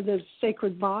for the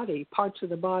sacred body, parts of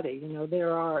the body.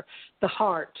 There are the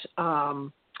heart,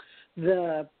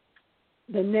 the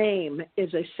name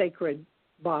is a sacred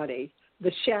body.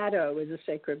 The shadow is a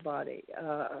sacred body.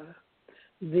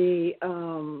 The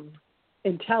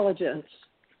intelligence,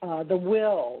 the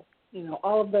will,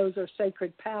 all of those are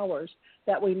sacred powers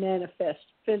that we manifest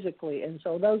physically, and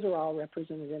so those are all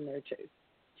represented in there too.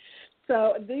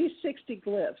 So these 60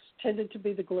 glyphs tended to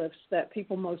be the glyphs that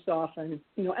people most often,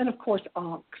 and of course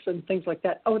ankhs and things like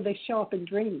that. Oh, they show up in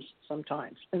dreams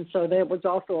sometimes, and so there was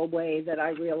also a way that I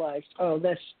realized,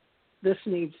 this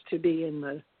needs to be in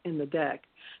the deck,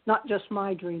 not just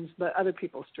my dreams, but other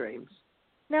people's dreams.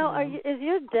 Now, is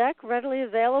your deck readily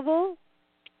available?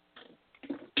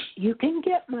 You can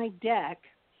get my deck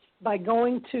by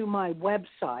going to my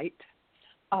website,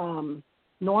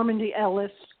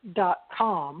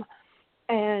 NormandiEllis.com,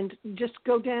 and just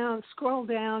scroll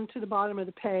down to the bottom of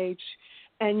the page,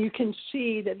 and you can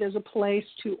see that there's a place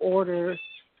to order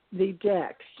the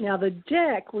decks. Now, the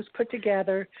deck was put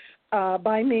together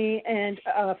by me and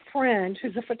a friend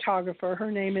who's a photographer.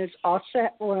 Her name is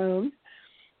Osset Roan.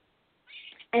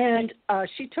 And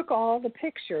she took all the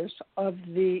pictures of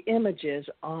the images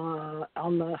on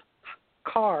the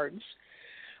cards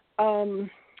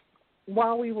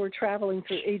while we were traveling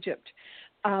through Egypt.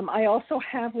 I also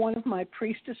have one of my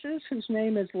priestesses whose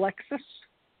name is Lexus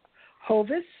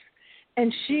Hovis,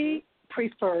 and she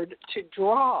preferred to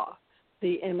draw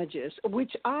the images,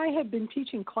 which I have been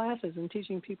teaching classes and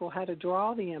teaching people how to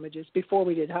draw the images before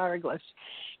we did hieroglyphs,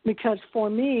 because for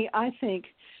me, I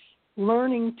think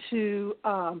learning to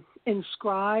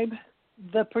inscribe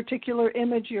the particular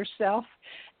image yourself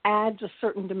adds a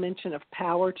certain dimension of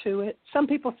power to it. Some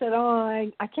people said, I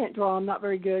can't draw, I'm not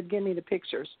very good, give me the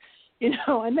pictures,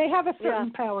 and they have a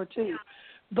certain power too.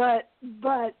 But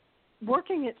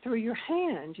working it through your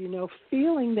hand,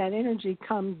 feeling that energy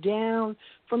come down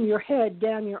from your head,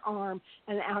 down your arm,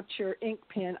 and out your ink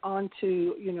pen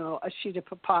onto, a sheet of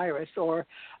papyrus or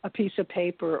a piece of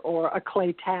paper or a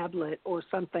clay tablet or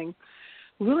something,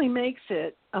 really makes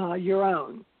it your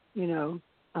own,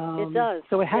 it does.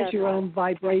 So it has your own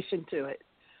vibration to it.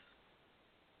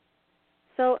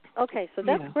 So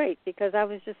that's great, because I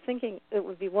was just thinking it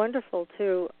would be wonderful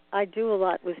I do a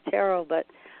lot with tarot, but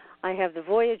I have the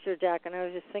Voyager deck, and I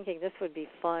was just thinking this would be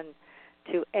fun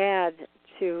to add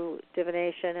to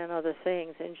divination and other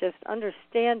things, and just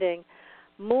understanding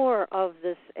more of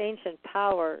this ancient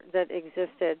power that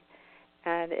existed.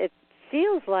 And it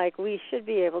feels like we should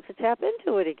be able to tap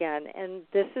into it again, and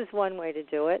this is one way to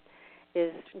do it,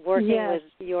 is working with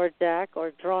your deck or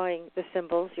drawing the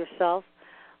symbols yourself.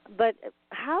 But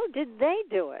how did they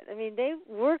do it? I mean, they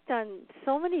worked on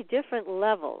so many different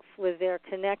levels with their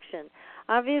connection.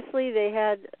 Obviously, they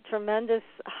had tremendous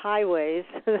highways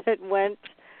that went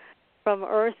from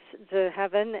earth to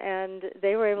heaven, and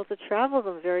they were able to travel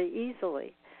them very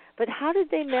easily. But how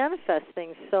did they manifest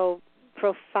things so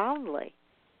profoundly?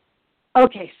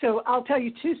 Okay, so I'll tell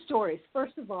you two stories.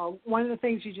 First of all, one of the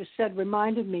things you just said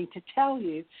reminded me to tell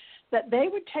you that they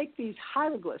would take these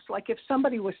hieroglyphs, like if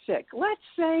somebody was sick, let's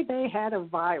say they had a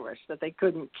virus that they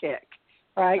couldn't kick,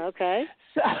 right? Okay.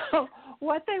 So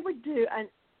what they would do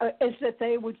is that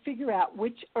they would figure out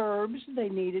which herbs they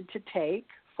needed to take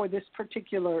for this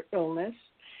particular illness,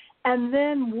 and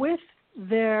then with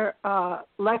their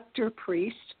lector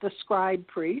priest, the scribe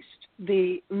priest,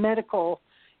 the medical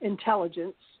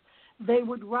intelligence, they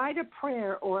would write a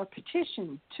prayer or a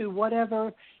petition to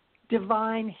whatever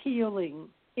divine healing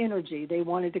energy they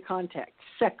wanted to contact.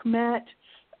 Sekhmet,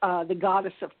 the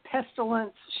goddess of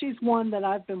pestilence, she's one that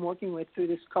I've been working with through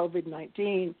this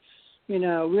COVID-19,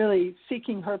 really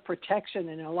seeking her protection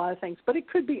in a lot of things. But it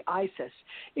could be Isis.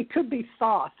 It could be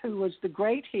Thoth, who was the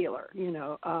great healer,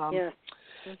 Yes.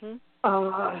 Mm-hmm.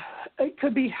 It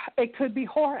could be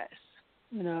Horus,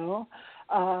 you know.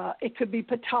 It could be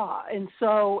Ptah. And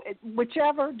so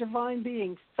whichever divine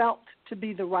being felt to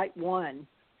be the right one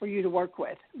for you to work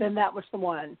with, then that was the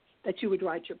one that you would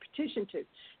write your petition to.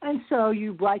 And so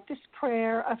you write this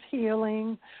prayer of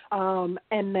healing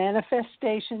and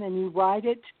manifestation, and you write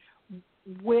it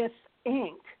with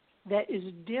ink that is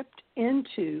dipped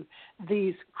into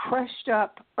these crushed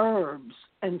up herbs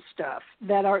and stuff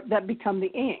that become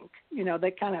the ink. You know,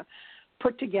 they kind of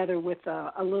put together with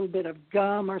a little bit of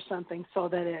gum or something so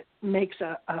that it makes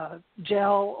a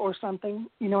gel or something.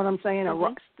 You know what I'm saying? A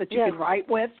rock that you can write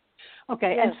with.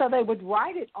 Okay, and so they would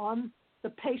write it on the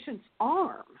patient's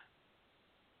arm,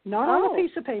 not on a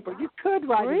piece of paper. You could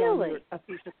write it on a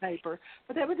piece of paper,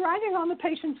 but they would write it on the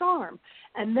patient's arm.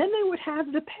 And then they would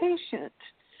have the patient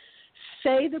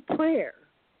say the prayer,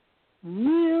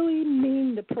 really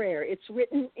mean the prayer. It's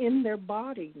written in their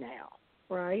body now,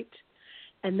 right?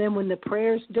 And then when the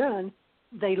prayer's done,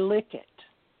 they lick it.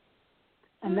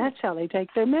 And that's how they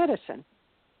take their medicine.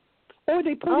 Or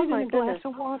they put it in a glass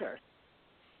of water.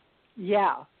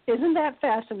 Yeah. Isn't that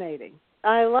fascinating?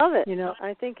 I love it. You know,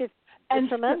 I think it's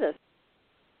tremendous.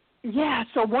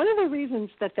 So one of the reasons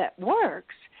that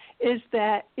works is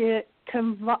that it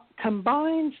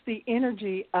combines the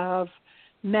energy of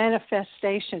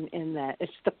manifestation in that.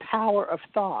 It's the power of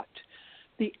thought.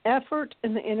 The effort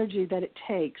and the energy that it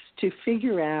takes to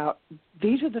figure out,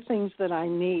 these are the things that I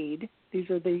need,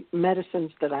 these are the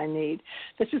medicines that I need,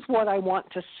 this is what I want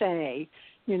to say,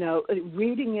 you know,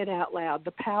 reading it out loud,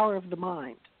 the power of the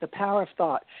mind, the power of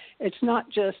thought. It's not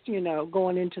just, you know,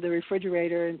 going into the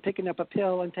refrigerator and picking up a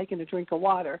pill and taking a drink of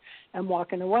water and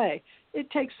walking away. It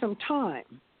takes some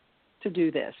time to do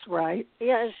this, right?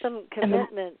 Yeah, and some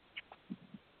commitment.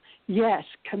 Yes,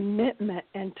 commitment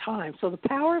and time. So the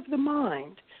power of the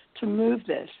mind to move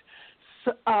this.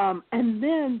 So, and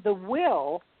then the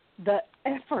will, the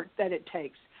effort that it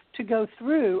takes to go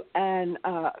through and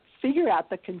figure out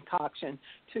the concoction,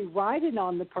 to write it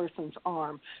on the person's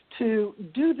arm, to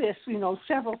do this, you know,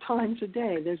 several times a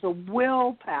day. There's a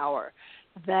willpower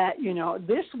that, you know,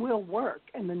 this will work,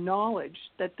 and the knowledge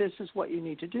that this is what you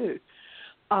need to do.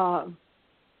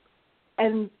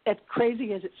 And as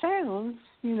crazy as it sounds,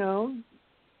 you know,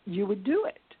 you would do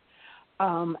it.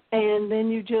 And then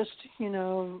you just, you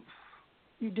know,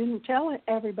 you didn't tell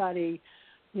everybody,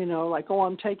 you know, like, oh,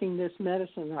 I'm taking this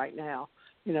medicine right now.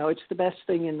 You know, it's the best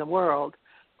thing in the world.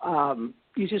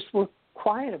 You just were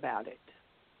quiet about it.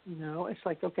 You know, it's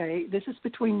like, okay, this is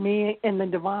between me and the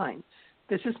divine.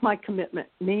 This is my commitment,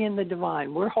 me and the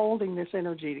divine. We're holding this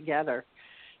energy together,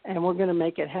 and we're going to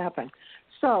make it happen.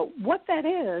 So what that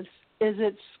is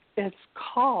it's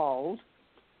called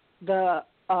the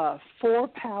 4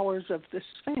 powers of the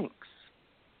Sphinx: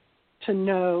 to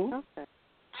know,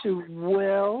 to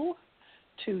will,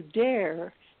 to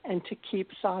dare, and to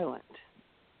keep silent.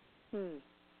 Okay,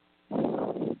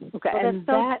 well, and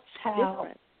that's how.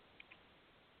 Different.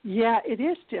 Yeah, it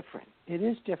is different. It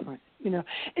is different. You know,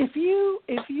 if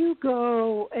you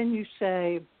go and you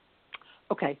say,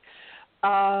 okay,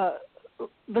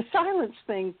 the silence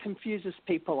thing confuses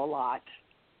people a lot.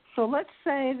 So let's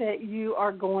say that you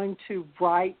are going to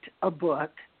write a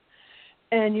book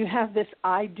and you have this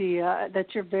idea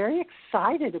that you're very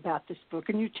excited about this book,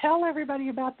 and you tell everybody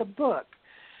about the book,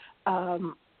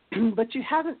 but you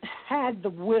haven't had the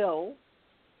will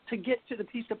to get to the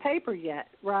piece of paper yet,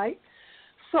 right?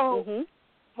 So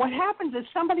what happens is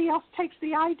somebody else takes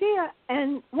the idea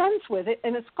and runs with it,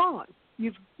 and it's gone.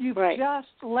 You've just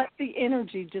let the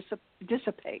energy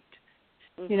dissipate.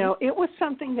 You know, it was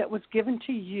something that was given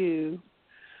to you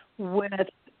with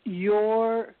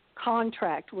your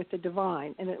contract with the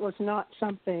divine, and it was not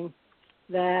something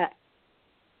that,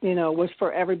 you know, was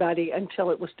for everybody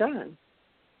until it was done.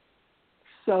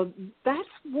 So that's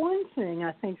one thing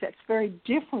I think that's very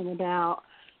different about,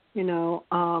 you know,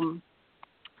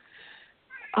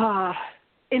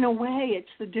 in a way it's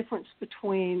the difference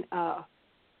between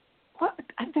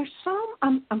there's some,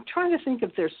 I'm trying to think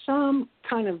if there's some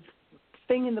kind of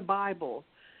thing in the Bible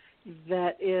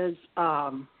that is,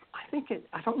 I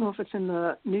don't know if it's in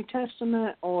the New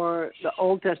Testament or the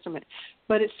Old Testament,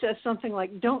 but it says something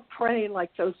like, don't pray like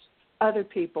those other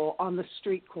people on the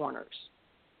street corners.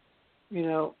 You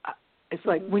know, it's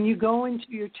like when you go into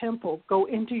your temple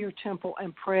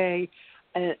and pray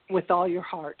with all your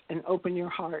heart and open your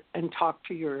heart and talk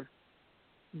to your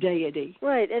deity.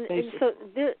 Right, and so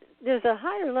there's a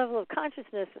higher level of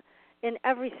consciousness in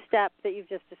every step that you've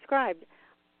just described,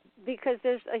 because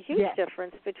there's a huge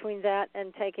difference between that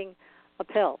and taking a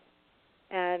pill,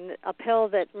 and a pill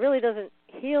that really doesn't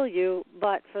heal you,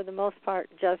 but for the most part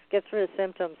just gets rid of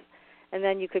symptoms and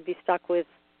then you could be stuck with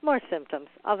more symptoms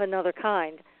of another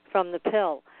kind from the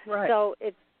pill. Right. So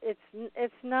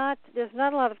it's not, there's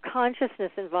not a lot of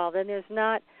consciousness involved, and there's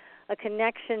not a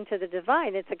connection to the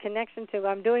divine. It's a connection to,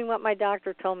 I'm doing what my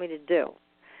doctor told me to do.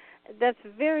 That's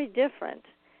very different.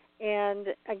 And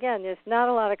again, there's not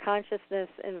a lot of consciousness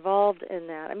involved in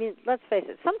that. I mean, let's face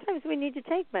it, sometimes we need to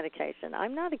take medication.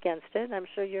 I'm not against it, and I'm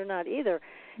sure you're not either.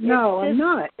 No, I'm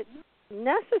not. It's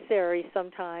necessary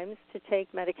sometimes to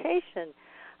take medication.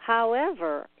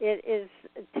 However, it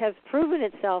has proven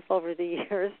itself over the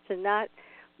years to not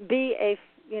be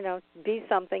be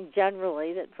something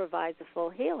generally that provides a full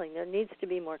healing. There needs to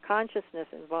be more consciousness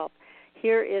involved.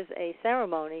 Here is a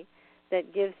ceremony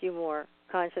that gives you more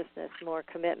consciousness, more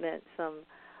commitment, some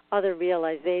other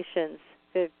realizations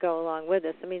that go along with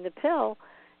this. I mean, the pill,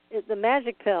 the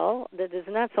magic pill that is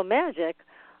not so magic,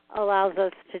 allows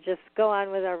us to just go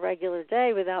on with our regular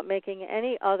day without making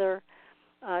any other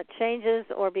changes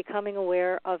or becoming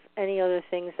aware of any other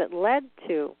things that led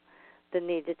to the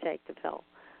need to take the pill.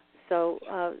 So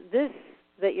this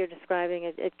that you're describing,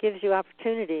 it gives you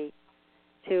opportunity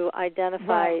to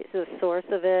identify the source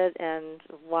of it and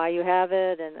why you have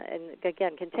it, and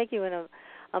again, can take you in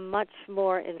a much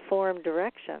more informed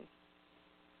direction.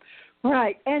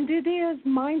 Right, and it is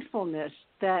mindfulness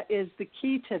that is the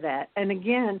key to that. And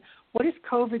again, what is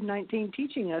COVID-19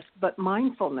 teaching us but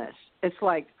mindfulness? It's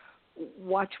like,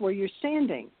 watch where you're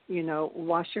standing,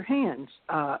 wash your hands,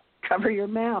 cover your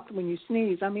mouth when you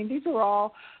sneeze. I mean, these are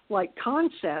all like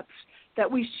concepts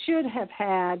that we should have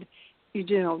had,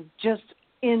 just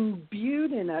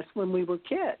imbued in us when we were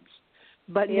kids.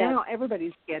 But now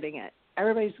everybody's getting it.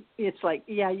 It's like,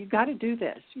 you got to do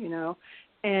this,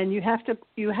 and you have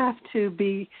to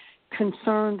be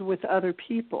concerned with other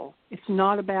people. It's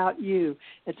not about you.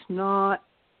 It's not,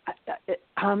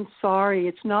 I'm sorry,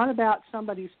 it's not about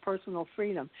somebody's personal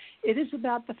freedom. It is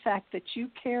about the fact that you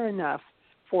care enough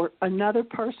for another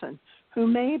person who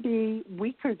may be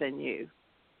weaker than you,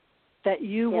 that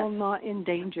you will not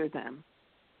endanger them.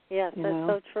 Yes, that's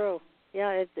so true.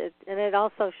 Yeah, and it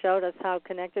also showed us how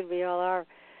connected we all are,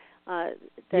 that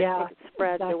it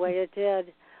spread the way it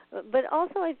did. But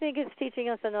also I think it's teaching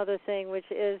us another thing, which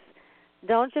is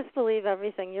don't just believe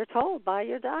everything you're told by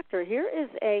your doctor. Here is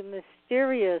a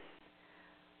mysterious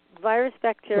virus,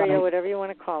 bacteria, whatever you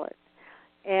want to call it,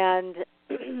 and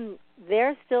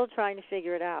they're still trying to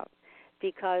figure it out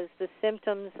because the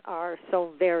symptoms are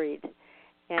so varied.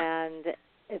 And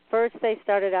at first they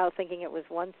started out thinking it was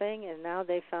one thing, and now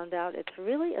they found out it's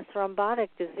really a thrombotic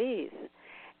disease.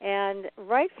 And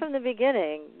right from the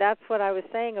beginning, that's what I was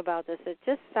saying about this. It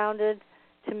just sounded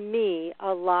to me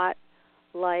a lot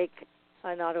like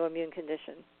an autoimmune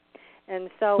condition. And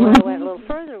so when I went a little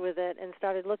further with it and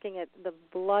started looking at the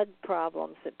blood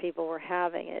problems that people were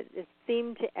having, it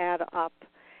seemed to add up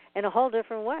in a whole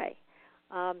different way.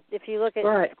 If you look at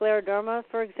scleroderma,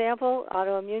 for example,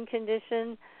 autoimmune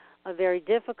condition, very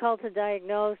difficult to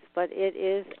diagnose, but it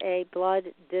is a blood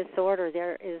disorder.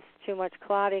 There is too much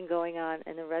clotting going on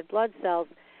in the red blood cells.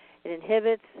 It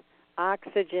inhibits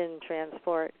oxygen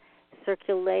transport,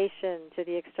 circulation to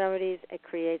the extremities. It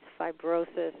creates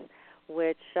fibrosis,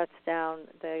 which shuts down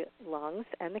the lungs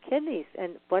and the kidneys.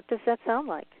 And what does that sound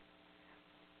like?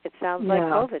 It sounds like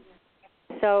COVID.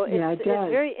 So it's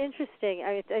very interesting.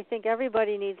 I think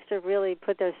everybody needs to really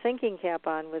put their thinking cap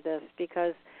on with this,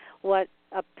 because what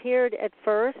appeared at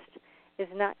first is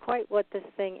not quite what this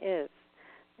thing is.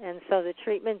 And so the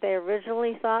treatment they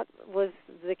originally thought was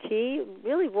the key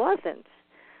really wasn't.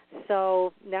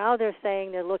 So now they're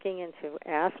saying they're looking into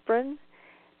aspirin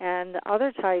and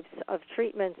other types of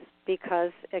treatments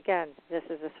because, again, this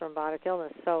is a thrombotic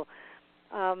illness. So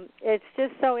it's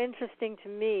just so interesting to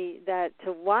me that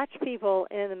to watch people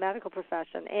in the medical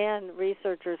profession and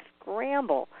researchers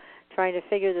scramble trying to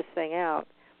figure this thing out.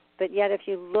 But yet if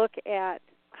you look at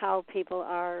how people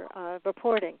are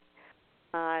reporting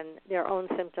on their own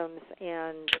symptoms,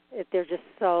 and they're just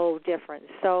so different,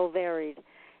 so varied.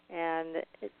 And,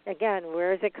 again,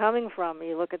 where is it coming from?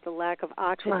 You look at the lack of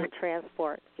oxygen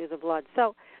transport through the blood.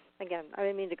 So, again, I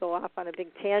didn't mean to go off on a big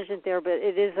tangent there, but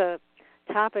it is a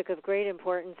topic of great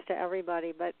importance to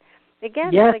everybody. But, again,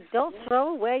 it's like don't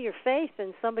throw away your faith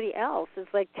in somebody else.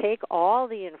 It's like take all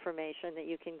the information that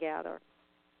you can gather,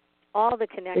 all the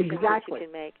connections that you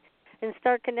can make, and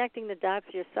start connecting the dots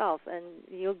yourself, and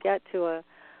you'll get to a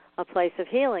place of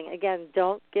healing. Again,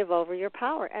 don't give over your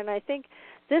power. And I think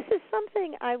this is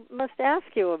something I must ask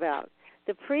you about.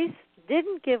 The priests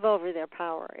didn't give over their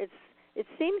power. It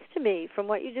seems to me, from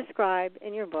what you describe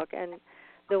in your book, and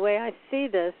the way I see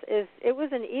this, is it was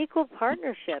an equal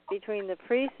partnership between the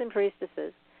priests and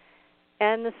priestesses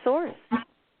and the source.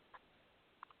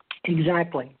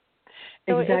 Exactly.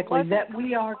 So exactly. That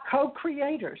we are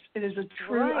co-creators. It is a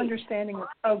true understanding of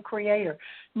co-creator,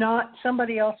 not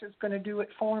somebody else is going to do it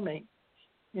for me,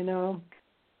 you know.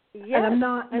 Yes. And I'm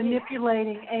not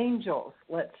manipulating angels,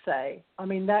 let's say. I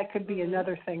mean, that could be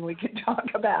another thing we could talk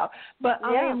about. But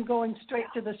I am going straight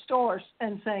to the source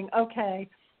and saying, okay,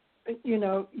 you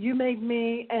know, you made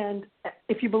me, and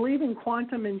if you believe in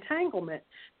quantum entanglement,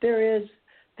 there is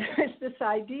this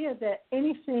idea that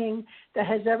anything that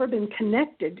has ever been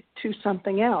connected to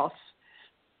something else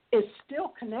is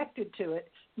still connected to it,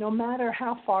 no matter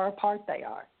how far apart they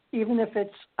are, even if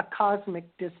it's a cosmic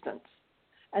distance.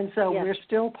 And so we're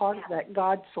still part of that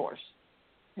God source,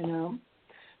 you know.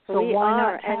 So why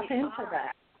not tap into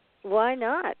that? Why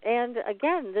not? And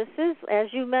again, this is, as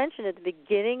you mentioned at the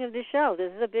beginning of the show,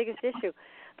 this is the biggest issue.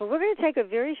 But we're going to take a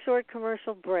very short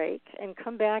commercial break and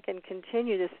come back and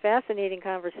continue this fascinating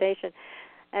conversation.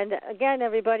 And again,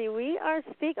 everybody, we are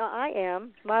speaking, I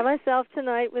am, by myself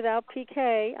tonight without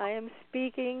PK. I am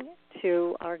speaking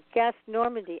to our guest,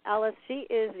 Normandi Ellis. She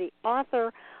is the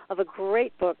author of a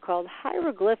great book called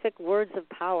Hieroglyphic Words of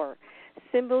Power,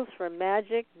 Symbols for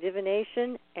Magic,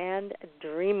 Divination, and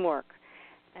Dreamwork.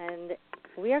 And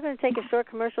we are going to take a short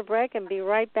commercial break and be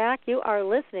right back. You are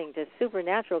listening to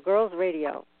Supernatural Girls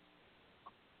Radio.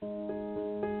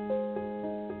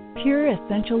 Pure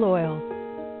essential oil,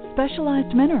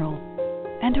 specialized mineral,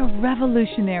 and a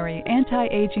revolutionary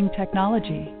anti-aging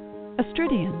technology.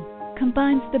 Astridian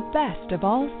combines the best of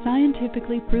all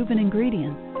scientifically proven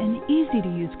ingredients in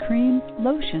easy-to-use creams,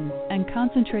 lotions, and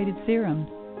concentrated serums.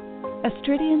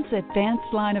 Astridian's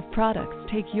advanced line of products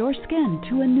take your skin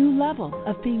to a new level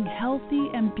of being healthy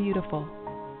and beautiful.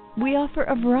 We offer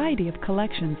a variety of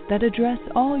collections that address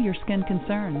all your skin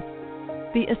concerns.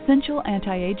 The Essential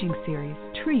Anti-Aging Series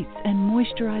treats and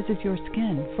moisturizes your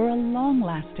skin for a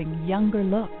long-lasting, younger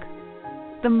look.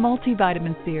 The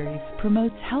Multivitamin Series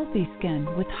promotes healthy skin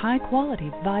with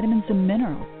high-quality vitamins and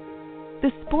minerals.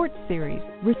 The Sports Series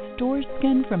restores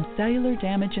skin from cellular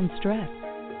damage and stress.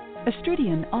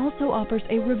 Astridian also offers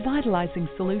a revitalizing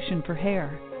solution for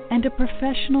hair and a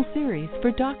professional series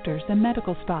for doctors and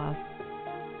medical spas.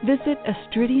 Visit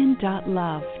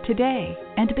astridian.love today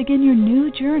and begin your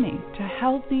new journey to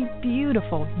healthy,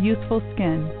 beautiful, youthful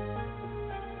skin.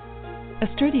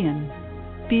 Astridian,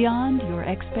 beyond your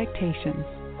expectations.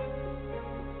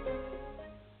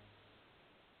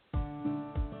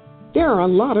 There are a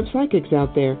lot of psychics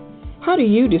out there. How do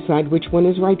you decide which one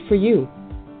is right for you?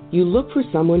 You look for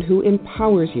someone who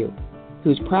empowers you,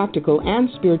 who's practical and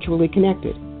spiritually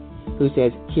connected, who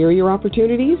says, here are your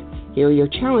opportunities, here are your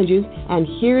challenges, and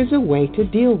here's a way to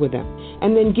deal with them,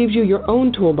 and then gives you your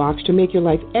own toolbox to make your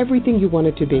life everything you want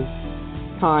it to be.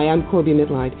 Hi, I'm Corby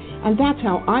Mitleid, and that's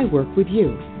how I work with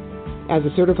you. As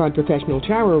a certified professional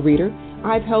tarot reader,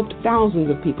 I've helped thousands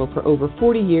of people for over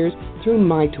 40 years through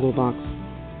my toolbox.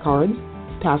 Cards,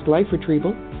 past life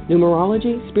retrieval,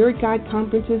 numerology, spirit guide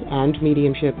conferences, and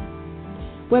mediumship.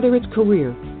 Whether it's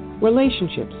career,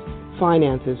 relationships,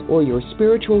 finances, or your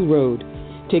spiritual road,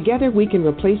 together we can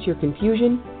replace your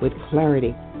confusion with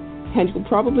clarity. And you'll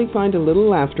probably find a little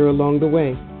laughter along the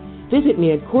way. Visit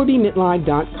me at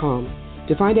CorbyMitleid.com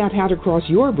to find out how to cross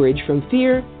your bridge from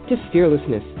fear to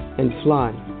fearlessness and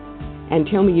fly. And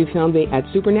tell me you found me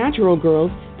at Supernatural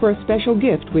Girls for a special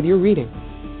gift with your reading.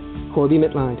 Corby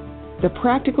Mitleid, the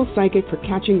practical psychic for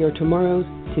catching your tomorrows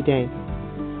today.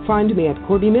 Find me at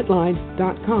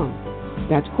CorbyMitleid.com.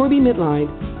 That's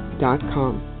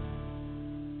CorbyMitleid.com.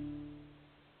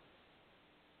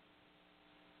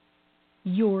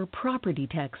 Your property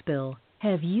tax bill.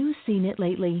 Have you seen it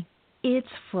lately? It's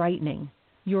frightening.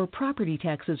 Your property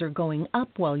taxes are going up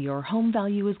while your home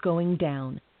value is going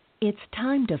down. It's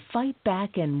time to fight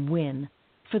back and win.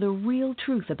 For the real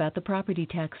truth about the property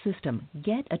tax system,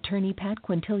 get attorney Pat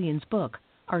Quintilian's book,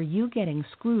 Are You Getting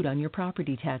Screwed on Your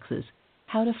Property Taxes?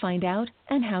 How to Find Out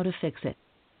and How to Fix It.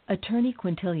 Attorney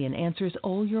Quintilian answers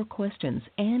all your questions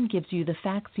and gives you the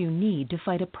facts you need to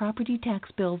fight a property tax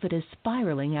bill that is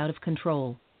spiraling out of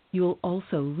control. You'll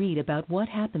also read about what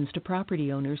happens to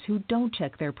property owners who don't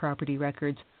check their property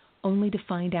records, only to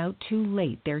find out too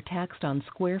late they're taxed on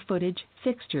square footage,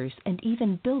 fixtures, and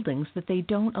even buildings that they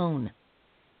don't own.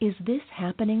 Is this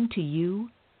happening to you?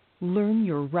 Learn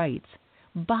your rights.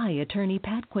 Buy attorney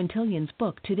Pat Quintilian's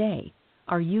book today.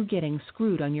 Are You Getting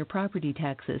Screwed on Your Property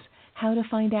Taxes? How to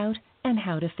Find Out and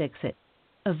How to Fix It.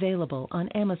 Available on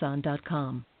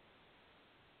Amazon.com.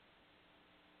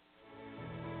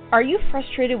 Are you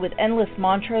frustrated with endless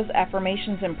mantras,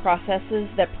 affirmations, and processes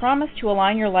that promise to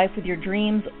align your life with your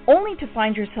dreams, only to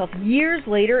find yourself years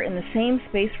later in the same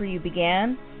space where you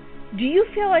began? Do you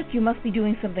feel like you must be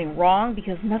doing something wrong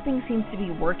because nothing seems to be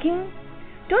working?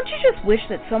 Don't you just wish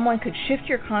that someone could shift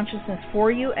your consciousness for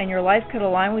you and your life could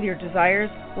align with your desires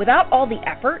without all the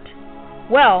effort?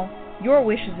 Well, your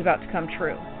wish is about to come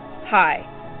true. Hi,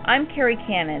 I'm Carrie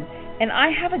Cannon, and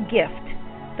I have a gift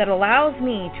that allows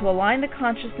me to align the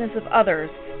consciousness of others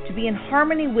to be in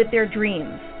harmony with their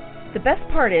dreams. The best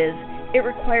part is, it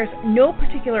requires no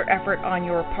particular effort on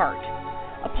your part.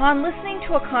 Upon listening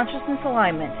to a consciousness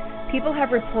alignment, people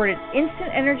have reported instant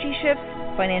energy shifts,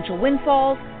 financial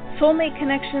windfalls, soulmate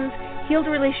connections, healed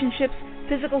relationships,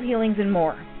 physical healings, and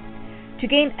more. To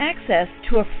gain access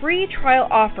to a free trial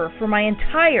offer for my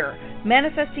entire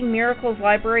Manifesting Miracles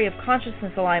library of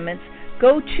consciousness alignments,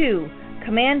 go to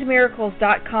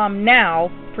commandmiracles.com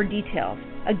now for details.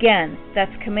 Again,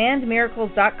 that's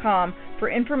commandmiracles.com for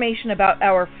information about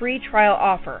our free trial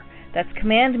offer. That's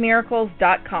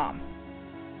commandmiracles.com.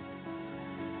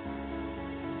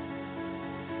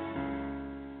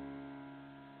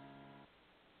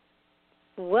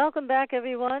 Welcome back,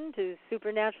 everyone, to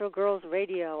Supernatural Girls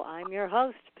Radio. I'm your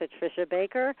host, Patricia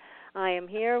Baker. I am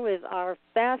here with our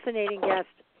fascinating guest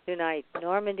tonight,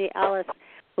 Normandi Ellis,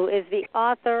 who is the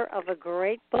author of a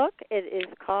great book. It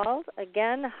is called,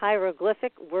 again,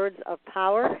 Hieroglyphic Words of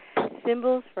Power,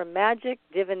 Symbols for Magic,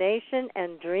 Divination,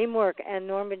 and Dreamwork. And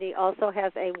Normandi also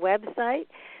has a website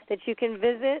that you can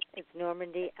visit. It's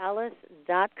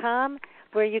normandiellis.com,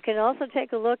 where you can also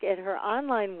take a look at her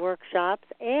online workshops,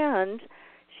 and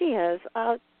she has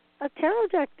a tarot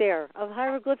deck there of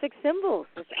hieroglyphic symbols,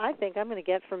 which I think I'm going to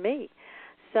get for me.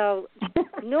 So,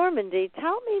 Normandi,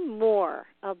 tell me more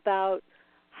about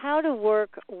how to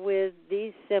work with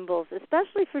these symbols,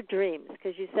 especially for dreams,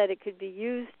 because you said it could be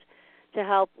used to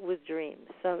help with dreams.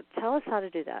 So tell us how to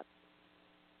do that.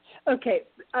 Okay,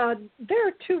 there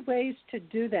are two ways to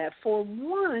do that. For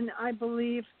one, I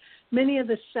believe many of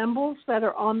the symbols that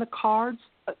are on the cards,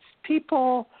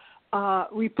 people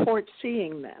report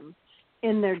seeing them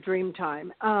in their dream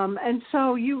time. And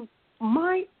so you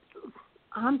might,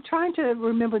 I'm trying to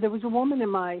remember, there was a woman in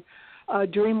my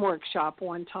dream workshop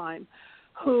one time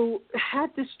who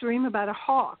had this dream about a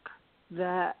hawk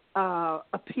that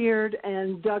appeared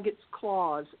and dug its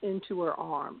claws into her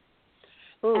arm.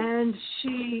 Ooh. And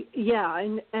she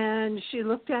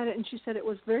looked at it and she said it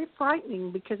was very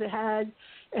frightening because it had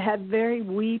very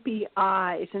weepy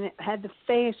eyes and it had the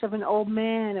face of an old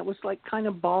man. It was like kind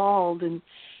of bald and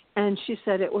she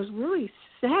said it was really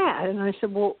sad. And I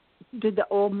said, well, did the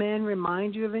old man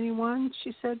remind you of anyone?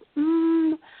 She said,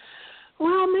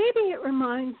 well, maybe it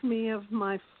reminds me of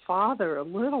my father a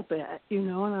little bit,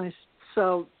 and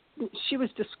so she was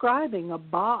describing a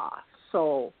Ba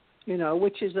soul,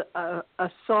 which is a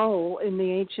soul in the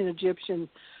ancient Egyptian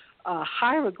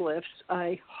hieroglyphs.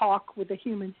 A hawk with a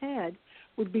human head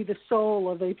would be the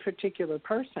soul of a particular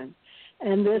person.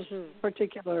 And this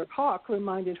particular hawk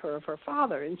reminded her of her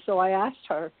father. And so I asked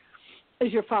her,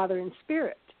 is your father in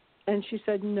spirit? And she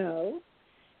said, no.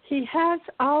 He has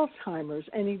Alzheimer's,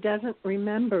 and he doesn't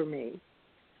remember me.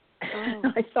 Oh.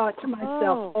 I thought to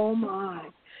myself, oh, my,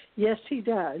 yes, he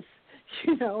does.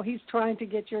 He's trying to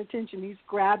get your attention. He's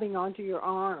grabbing onto your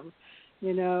arm,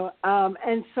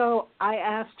 And so I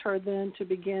asked her then to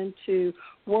begin to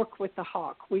work with the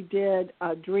hawk. We did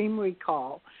a dream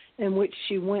recall in which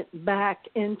she went back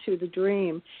into the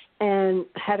dream and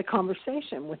had a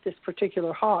conversation with this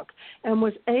particular hawk and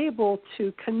was able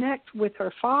to connect with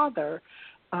her father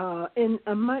in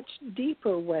a much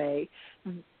deeper way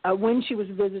when she was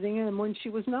visiting and when she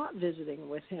was not visiting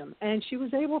with him. And she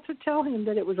was able to tell him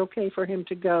that it was okay for him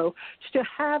to go, to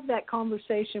have that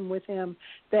conversation with him,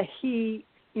 that he,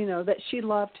 that she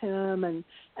loved him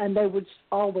and they would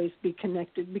always be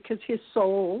connected because his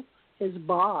soul, his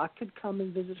Ba, could come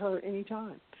and visit her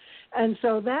anytime. And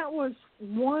so that was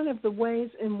one of the ways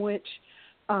in which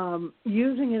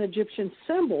using an Egyptian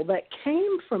symbol that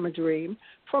came from a dream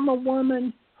from a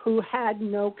woman who had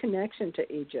no connection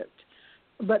to Egypt,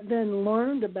 but then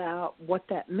learned about what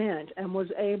that meant and was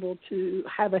able to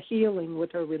have a healing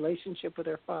with her relationship with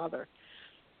her father.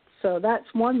 So that's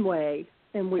one way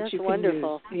in which you can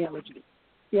use the imagery.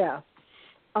 Yeah.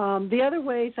 The other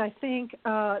ways, I think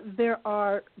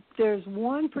there's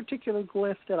one particular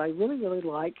glyph that I really, really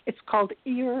like. It's called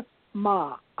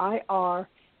Irma,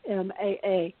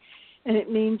 I-R-M-A-A, and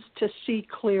it means to see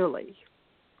clearly.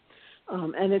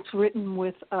 And it's written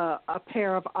with a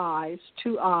pair of eyes,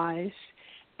 two eyes,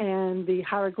 and the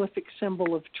hieroglyphic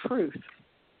symbol of truth.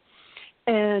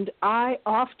 And I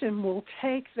often will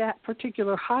take that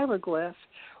particular hieroglyph,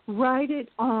 write it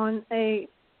on a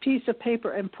piece of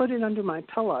paper, and put it under my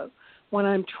pillow when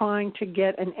I'm trying to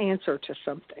get an answer to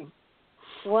something.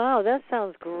 Wow, that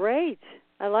sounds great.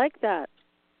 I like that.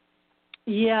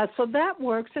 Yeah, so that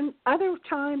works. And other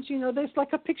times, there's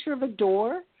like a picture of a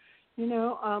door,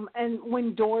 and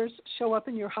when doors show up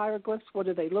in your hieroglyphs, what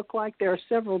do they look like? There are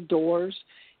several doors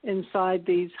inside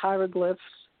these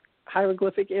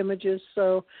hieroglyphic images.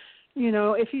 So,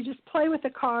 if you just play with the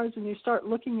cards and you start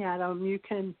looking at them, you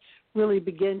can really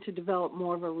begin to develop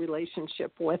more of a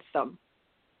relationship with them.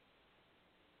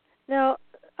 Now,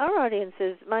 my audience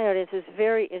is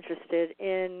very interested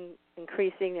in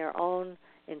increasing their own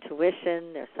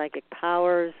intuition, their psychic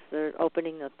powers, they're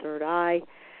opening the third eye.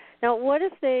 Now, what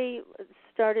if they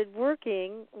started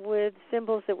working with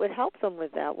symbols that would help them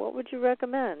with that? What would you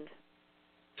recommend?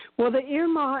 Well, the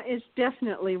Irma is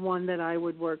definitely one that I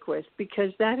would work with,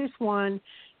 because that is one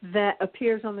that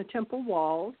appears on the temple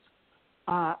walls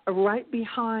right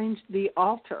behind the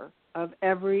altar of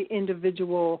every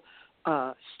individual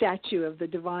statue of the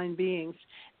divine beings.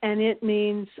 And it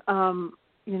means,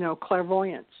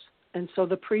 clairvoyance. And so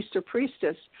the priest or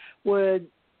priestess would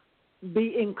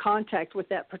be in contact with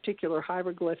that particular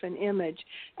hieroglyph and image,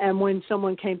 and when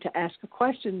someone came to ask a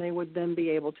question, they would then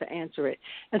be able to answer it.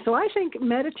 And so I think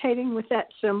meditating with that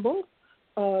symbol,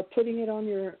 putting it on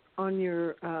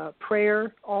your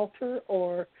prayer altar,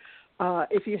 or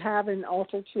if you have an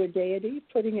altar to a deity,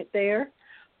 putting it there,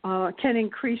 can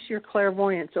increase your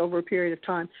clairvoyance over a period of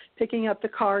time, picking up the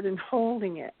card and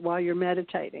holding it while you're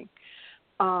meditating.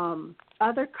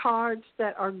 Other cards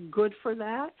that are good for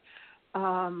that,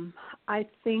 I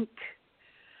think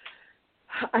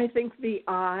the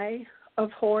Eye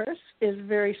of Horus is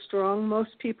very strong.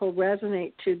 Most people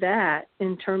resonate to that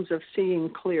in terms of seeing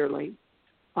clearly,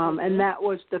 and that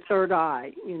was the third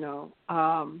eye.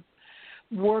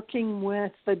 Working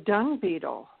with the dung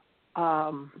beetle.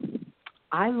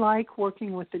 I like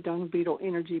working with the dung beetle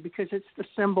energy because it's the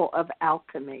symbol of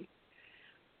alchemy.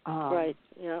 Right.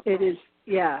 Yeah. It is.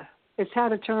 Yeah. It's how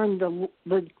to turn the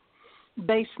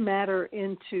base matter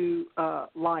into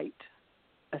light,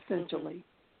 essentially.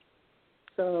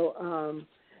 So,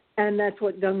 and that's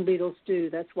what dung beetles do.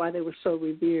 That's why they were so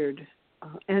revered.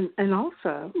 And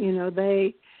also,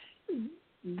 they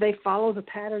follow the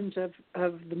patterns of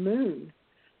the moon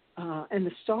and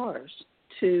the stars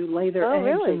to lay their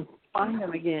eggs and find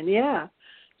them again. Yeah.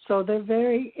 So they're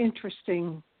very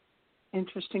interesting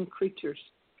creatures.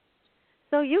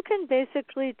 So you can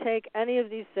basically take any of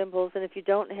these symbols, and if we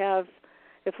don't have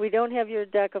your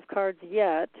deck of cards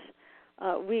yet,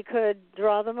 we could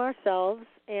draw them ourselves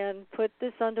and put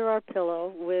this under our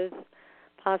pillow with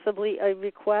possibly a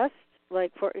request,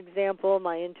 like, for example,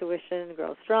 my intuition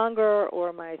grows stronger,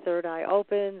 or my third eye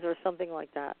opens, or something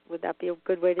like that. Would that be a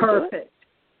good way to do it?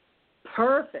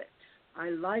 Perfect.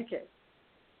 I like it.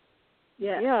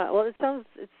 Yeah. Yeah. Well, it sounds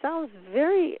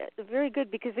very, very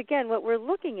good, because again, what we're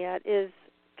looking at is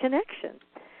connection,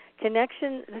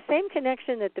 the same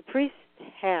connection that the priests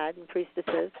had and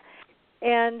priestesses,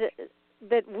 and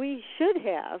that we should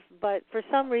have, but for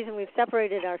some reason we've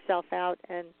separated ourselves out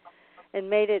and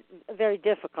made it very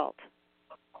difficult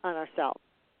on ourselves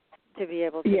to be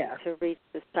able to reach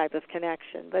this type of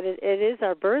connection. But it is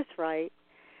our birthright.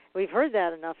 We've heard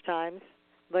that enough times,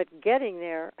 but getting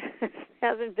there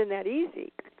hasn't been that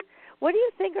easy. What do you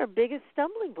think our biggest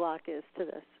stumbling block is to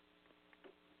this?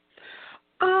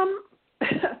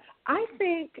 I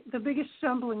think the biggest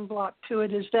stumbling block to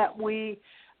it is that we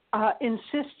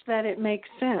insist that it makes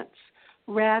sense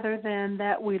rather than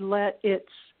that we let its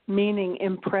meaning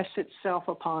impress itself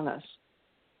upon us.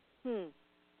 So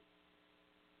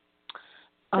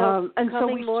and coming so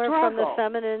we more struggle.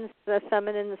 from the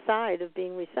feminine side of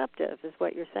being receptive is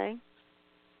what you're saying?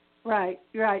 Right.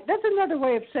 That's another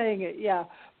way of saying it, yeah.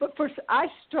 But I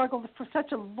struggled for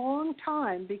such a long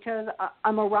time because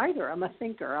I'm a writer, I'm a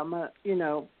thinker,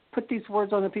 put these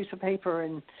words on a piece of paper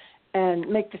and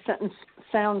make the sentence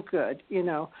sound good,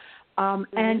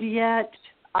 And yet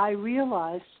I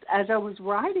realized as I was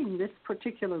writing this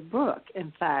particular book,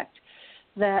 in fact,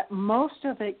 that most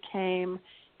of it came,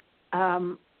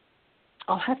 I'll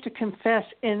have to confess,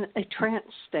 in a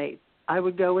trance state. I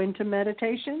would go into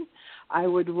meditation, I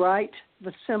would write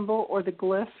the symbol or the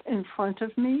glyph in front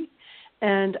of me,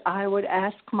 and I would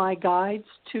ask my guides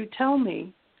to tell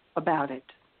me about it.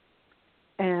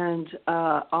 And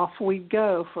off we'd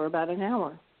go for about an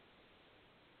hour.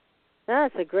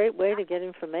 That's a great way to get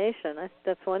information.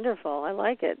 That's wonderful. I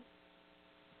like it.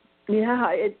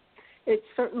 Yeah, it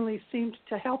certainly seemed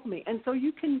to help me. And so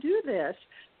you can do this,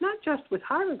 not just with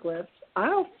hieroglyphs.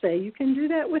 I'll say you can do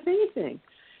that with anything.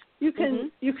 You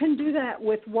can do that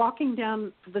with walking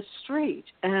down the street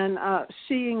and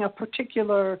seeing a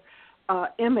particular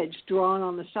image drawn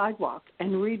on the sidewalk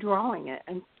and redrawing it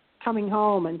coming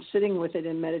home and sitting with it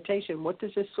in meditation. What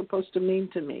is this supposed to mean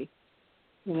to me?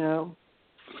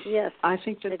 Yes. I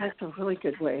think that's a really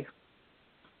good way.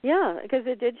 Yeah, because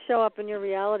it did show up in your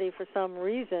reality for some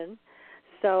reason.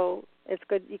 So it's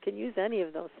good. You can use any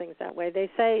of those things that way. They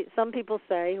say, some people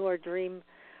say, who are dream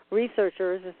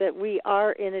researchers, is that we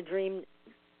are in a dream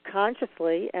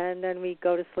consciously, and then we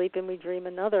go to sleep and we dream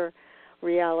another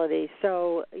reality.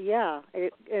 So yeah,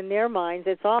 in their minds,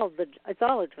 it's all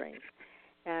a dream.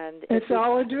 And it's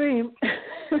all a dream.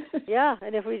 Yeah,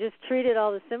 and if we just treated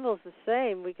all the symbols the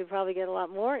same, we could probably get a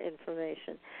lot more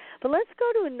information. But let's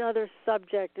go to another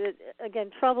subject that,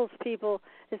 again, troubles people,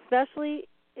 especially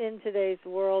in today's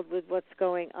world with what's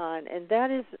going on, and that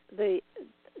is the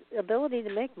ability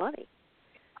to make money,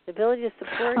 the ability to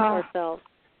support ourselves.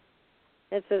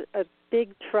 It's a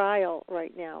big trial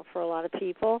right now for a lot of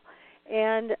people.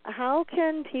 And how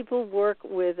can people work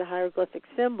with the hieroglyphic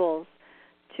symbols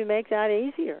to make that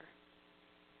easier?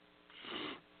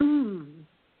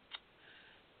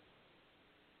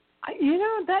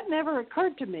 That never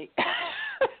occurred to me.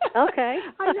 Okay.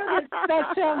 I know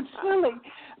that sounds silly.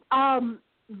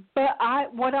 But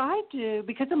what I do,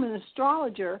 because I'm an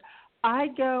astrologer, I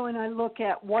go and I look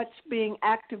at what's being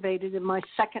activated in my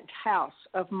second house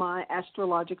of my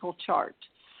astrological chart,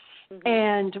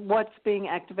 and what's being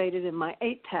activated in my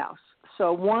eighth house.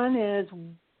 So one is,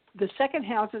 the second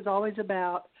house is always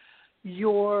about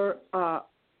your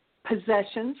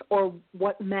possessions or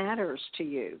what matters to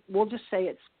you. We'll just say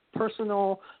it's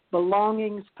personal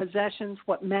belongings, possessions,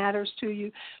 what matters to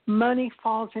you. Money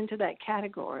falls into that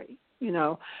category,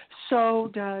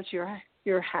 So does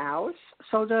your house.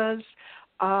 So does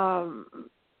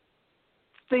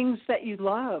things that you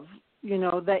love,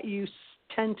 that you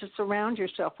tend to surround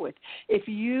yourself with. If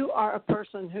you are a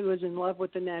person who is in love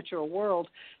with the natural world,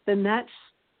 then that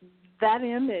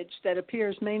image that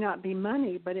appears may not be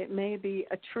money, but it may be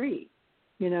a tree,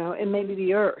 it may be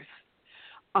the earth.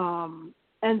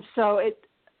 And so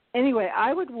anyway,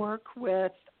 I would work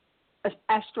with,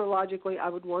 astrologically, I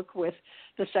would work with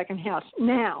the second house.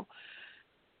 Now,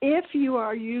 if you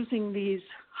are using these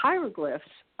hieroglyphs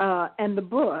and the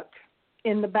book,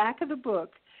 in the back of the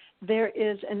book, there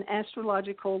is an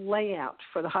astrological layout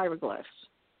for the hieroglyphs,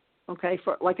 okay,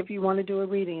 for like if you want to do a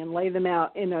reading and lay them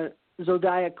out in a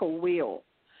zodiacal wheel.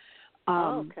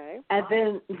 Okay.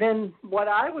 And then what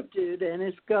I would do then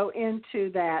is go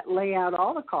into that, lay out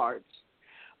all the cards,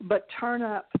 but turn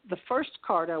up, the first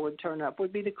card I would turn up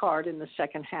would be the card in the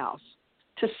second house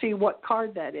to see what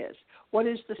card that is. What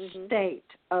is the state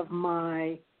of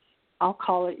my, I'll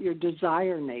call it your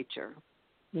desire nature,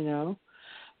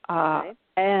 Okay.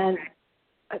 And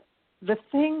the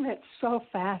thing that so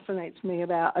fascinates me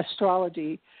about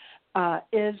astrology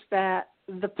is that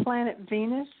the planet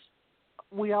Venus,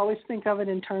 we always think of it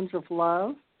in terms of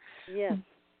love, yes,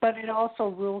 but it also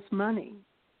rules money.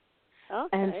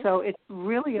 Okay. And so it's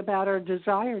really about our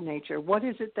desire nature. What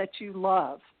is it that you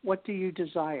love? What do you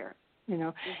desire?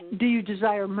 Do you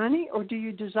desire money, or do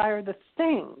you desire the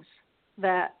things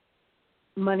that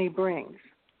money brings?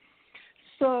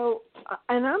 So,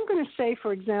 and I'm going to say,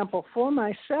 for example, for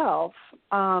myself,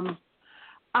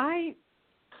 I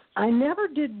never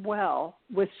did well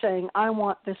with saying I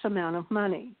want this amount of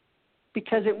money,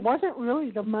 because it wasn't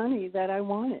really the money that I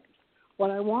wanted.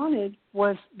 What I wanted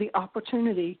was the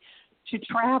opportunity to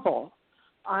travel.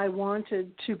 I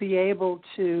wanted to be able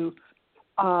to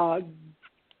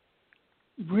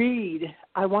read.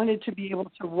 I wanted to be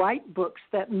able to write books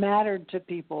that mattered to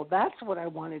people. That's what I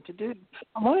wanted to do.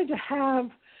 I wanted to have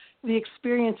the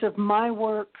experience of my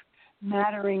work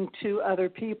mattering to other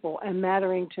people and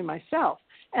mattering to myself.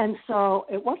 And so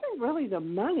it wasn't really the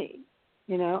money,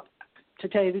 to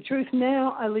tell you the truth.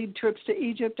 Now I lead trips to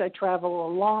Egypt. I travel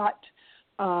a lot.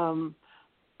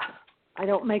 I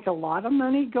don't make a lot of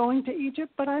money going to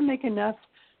Egypt, but I make enough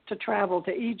to travel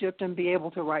to Egypt and be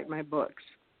able to write my books,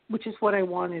 which is what I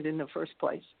wanted in the first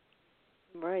place.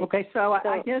 Right. Okay, so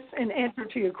I guess in answer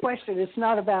to your question, it's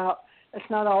not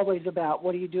always about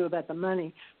what do you do about the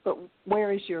money, but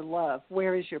where is your love?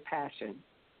 Where is your passion?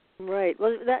 Right.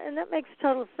 Well, that makes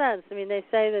total sense. I mean, they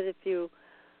say that if you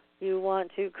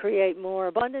want to create more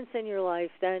abundance in your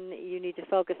life, then you need to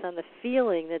focus on the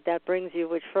feeling that brings you,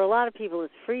 which for a lot of people is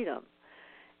freedom.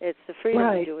 It's the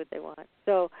freedom to do what they want.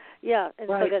 So, yeah, and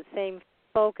so that same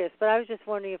focus. But I was just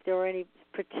wondering if there were any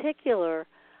particular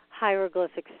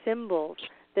hieroglyphic symbols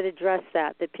that address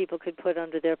that people could put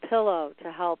under their pillow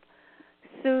to help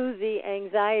soothe the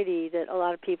anxiety that a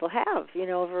lot of people have,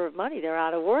 over money. They're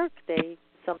out of work.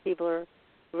 Some people are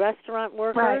restaurant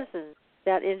workers, and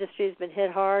that industry has been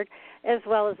hit hard, as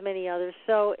well as many others.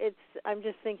 So I'm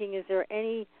just thinking, is there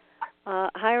any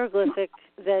hieroglyphic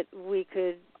that we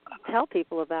could tell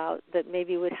people about that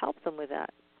maybe would help them with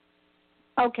that?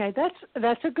 Okay,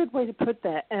 that's a good way to put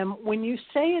that. And when you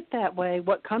say it that way,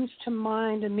 what comes to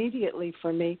mind immediately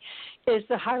for me is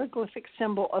the hieroglyphic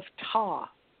symbol of Ta,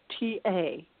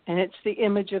 T-A, and it's the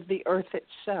image of the earth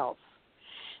itself.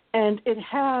 And it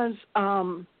has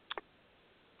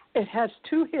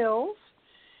 2 hills,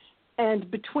 and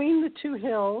between the 2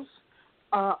 hills,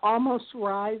 almost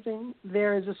rising,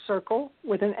 there is a circle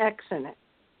with an X in it.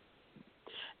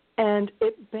 And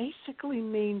it basically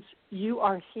means you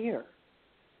are here.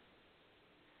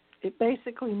 It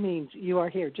basically means you are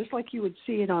here, just like you would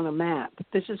see it on a map.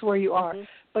 This is where you are.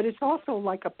 But it's also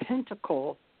like a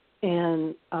pentacle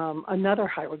in another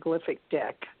hieroglyphic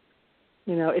deck.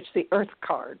 You know, it's the Earth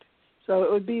card. So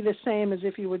it would be the same as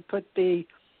if you would put the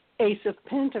Ace of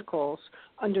Pentacles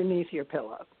underneath your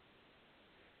pillow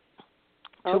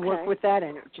to work with that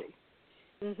energy.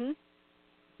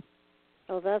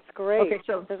 Oh, that's great. Okay,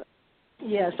 so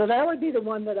that would be the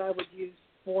one that I would use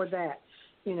for that.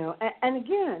 You know, and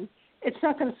again, it's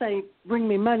not going to say bring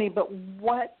me money, but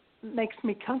what makes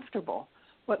me comfortable,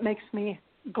 what makes me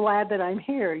glad that I'm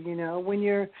here. You know, when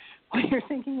you're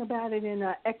thinking about it in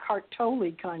a Eckhart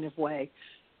Tolle kind of way,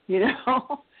 you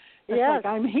know, it's like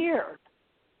I'm here.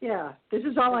 Yeah, this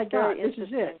is all I got. This is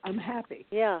it. I'm happy.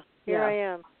 Yeah, here I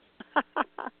am.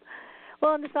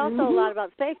 Well, and it's also a lot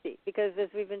about safety because as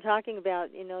we've been talking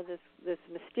about, you know, this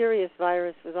mysterious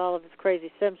virus with all of its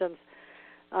crazy symptoms.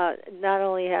 Not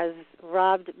only has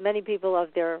robbed many people of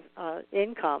their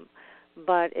income,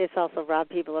 but it's also robbed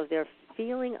people of their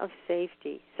feeling of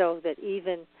safety, so that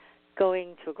even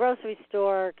going to a grocery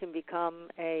store can become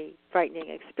a frightening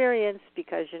experience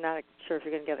because you're not sure if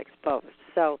you're going to get exposed.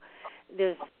 So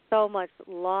there's so much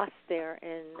lost there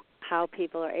in how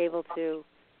people are able to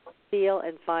feel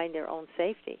and find their own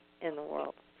safety in the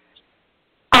world.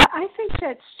 I think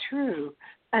that's true,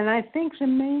 and I think the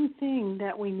main thing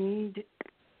that we need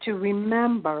to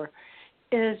remember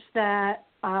is that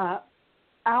our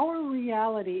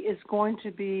reality is going to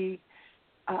be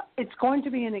it's going to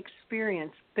be an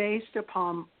experience based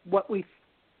upon what we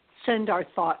send our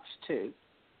thoughts to,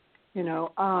 you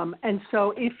know. And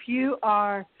so if you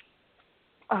are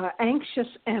anxious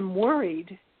and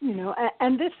worried, you know,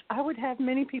 and this, I would have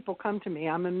many people come to me.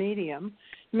 I'm a medium.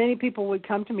 Many people would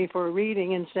come to me for a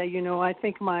reading and say, you know, I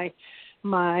think my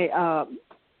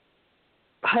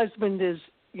husband is,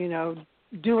 you know,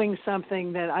 doing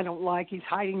something that I don't like. He's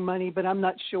hiding money, but I'm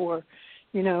not sure,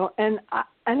 you know. And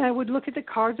I would look at the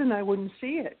cards and I wouldn't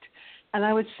see it. And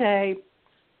I would say,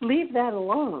 leave that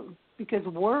alone, because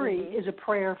worry is a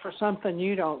prayer for something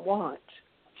you don't want.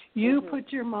 You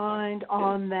put your mind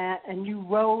on that and you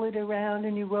roll it around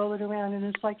and you roll it around, and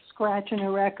it's like scratching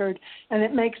a record, and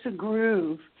it makes a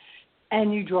groove,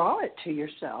 and you draw it to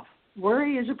yourself.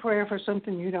 Worry is a prayer for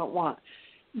something you don't want.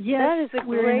 Yes, that is a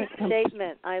great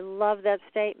statement. I love that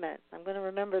statement. I'm going to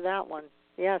remember that one.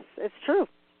 Yes, it's true.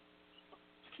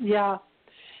 Yeah,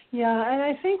 and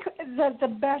I think that the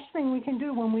best thing we can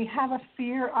do when we have a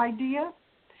fear idea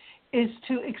is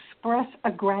to express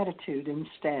a gratitude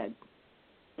instead.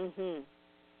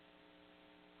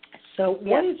 So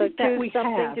what is it that we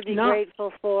something have? To be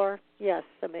grateful for? Yes,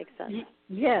 that makes sense.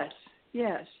 Yes.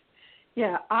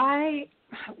 Yeah, I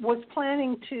was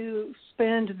planning to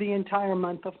spend the entire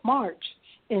month of March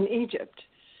in Egypt.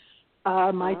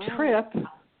 My trip,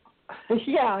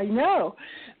 yeah, I know.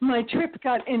 My trip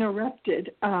got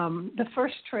interrupted. The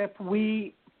first trip,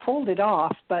 we pulled it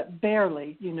off, but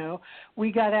barely, you know.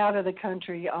 We got out of the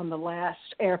country on the last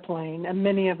airplane, and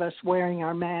many of us wearing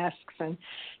our masks. And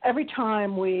every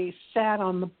time we sat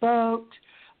on the boat,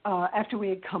 after we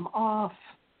had come off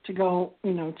to go,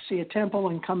 you know, to see a temple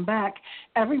and come back,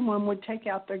 everyone would take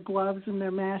out their gloves and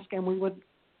their mask, and we would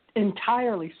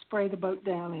entirely spray the boat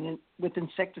down with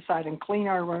insecticide and clean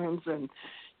our rooms. And,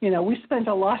 you know, we spent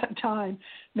a lot of time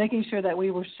making sure that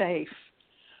we were safe.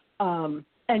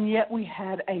 And yet we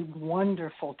had a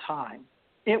wonderful time.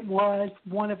 It was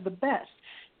one of the best.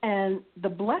 And the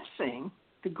blessing,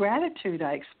 the gratitude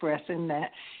I express in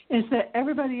that, is that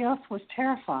everybody else was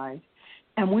terrified.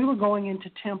 And we were going into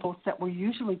temples that were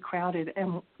usually crowded,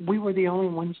 and we were the only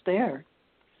ones there.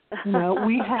 You know,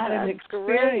 we had an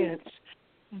experience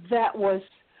that was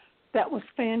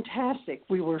fantastic.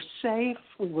 We were safe.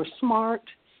 We were smart,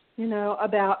 you know,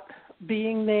 about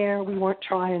being there. We weren't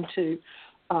trying to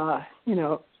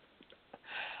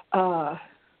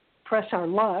press our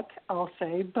luck, I'll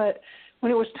say. But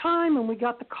when it was time and we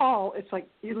got the call, it's like,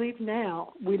 you leave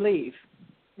now, we leave,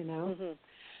 you know.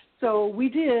 So we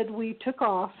did. We took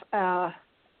off.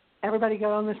 Everybody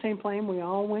got on the same plane. We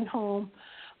all went home.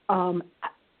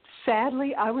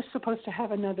 sadly, I was supposed to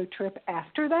have another trip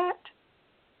after that.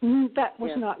 That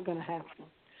was not going to happen.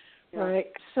 Yeah.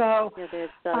 Right. So,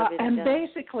 and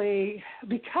basically,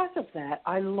 because of that,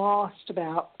 I lost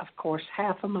about, of course,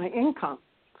 half of my income.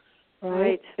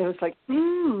 Right. It was like,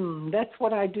 that's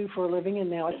what I do for a living, and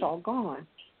now it's all gone.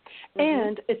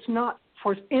 And it's not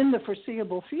in the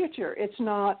foreseeable future. It's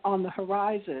not on the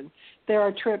horizon. There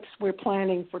are trips we're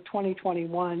planning for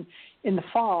 2021 in the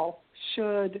fall,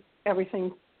 should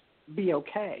everything be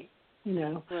okay,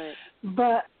 Right.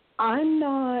 But I'm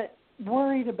not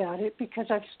worried about it because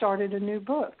I've started a new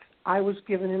book. I was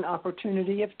given an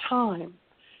opportunity of time,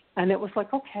 and it was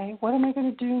like, okay, what am I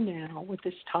going to do now with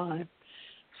this time?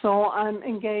 So I'm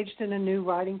engaged in a new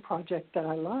writing project that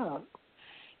I love,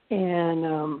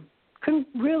 and couldn't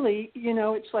really,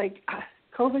 it's like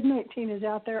COVID-19 is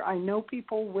out there. I know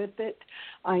people with it.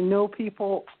 I know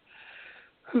people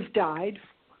who've died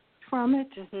from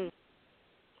it,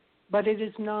 but it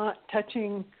is not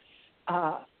touching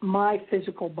my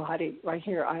physical body right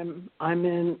here. I'm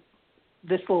in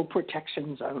this little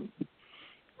protection zone.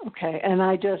 Okay, and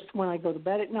I just, when I go to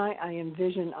bed at night, I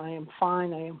envision I am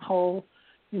fine, I am whole,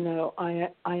 I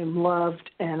am loved,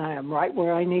 and I am right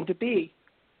where I need to be.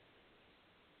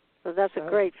 So that's a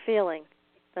great feeling.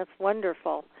 That's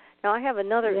wonderful. Now, I have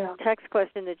another text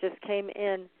question that just came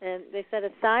in, and they said,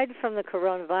 aside from the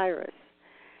coronavirus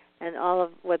and all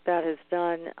of what that has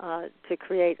done to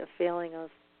create a feeling of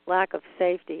lack of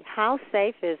safety, how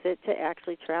safe is it to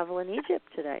actually travel in Egypt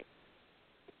today?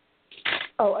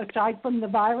 Oh, aside from the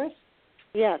virus?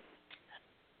 Yes.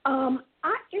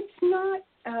 It's not,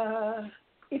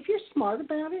 if you're smart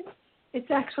about it, it's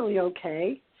actually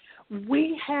okay.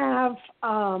 We have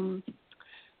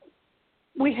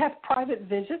private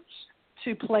visits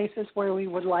to places where we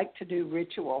would like to do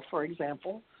ritual, for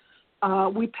example.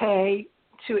 We pay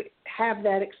to have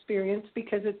that experience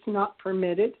because it's not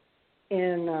permitted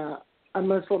in a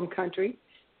Muslim country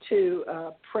to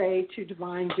pray to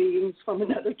divine beings from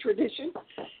another tradition.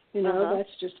 That's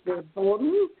just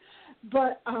verboten.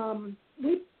 But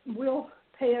we will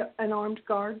pay an armed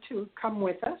guard to come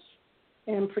with us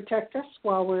and protect us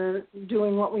while we're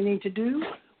doing what we need to do.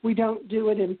 We don't do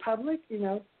it in public,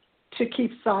 to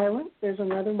keep silent. There's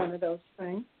another one of those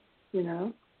things,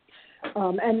 and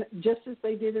just as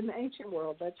they did in the ancient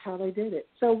world, that's how they did it.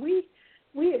 So we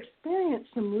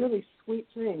experienced some really sweet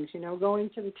things,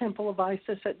 going to the Temple of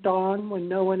Isis at dawn when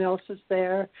no one else is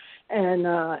there, and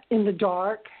in the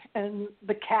dark, and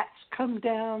the cats come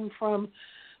down from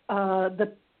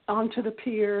onto the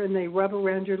pier, and they rub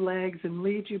around your legs and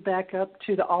lead you back up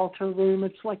to the altar room.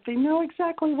 It's like they know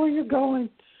exactly where you're going.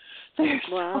 They're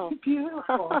so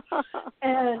beautiful.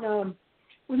 And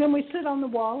then we sit on the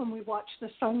wall and we watch the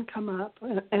sun come up,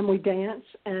 and we dance.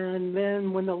 And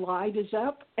then when the light is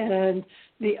up and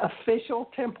the official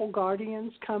temple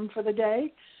guardians come for the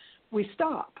day, we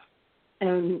stop.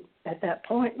 And at that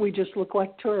point, we just look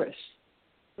like tourists,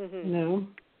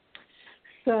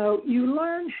 So you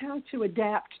learn how to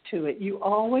adapt to it. You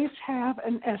always have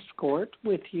an escort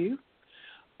with you.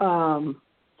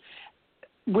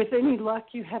 With any luck,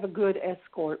 you have a good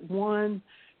escort, one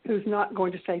who's not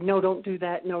going to say, no, don't do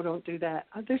that, no, don't do that.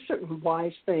 There's certain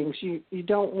wise things. You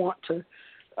don't want to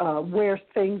wear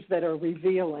things that are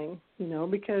revealing,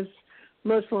 because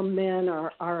Muslim men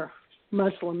are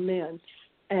Muslim men,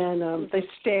 and they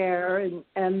stare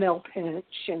and they'll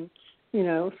pinch, and,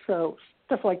 so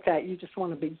stuff like that. You just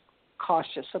want to be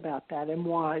cautious about that and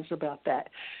wise about that.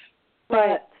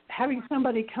 But having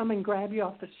somebody come and grab you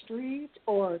off the street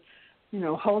or,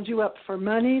 hold you up for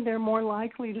money, they're more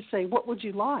likely to say, what would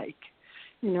you like?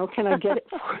 Can I get it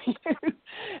for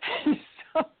you?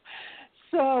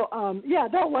 So,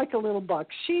 they'll like a little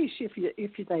bucksheesh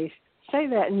if they say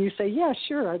that and you say, yeah,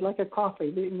 sure, I'd like a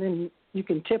coffee, and then you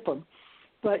can tip them.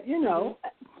 But,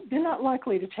 they're not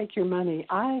likely to take your money.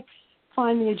 I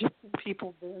find the Egyptian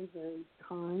people very, very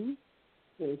kind,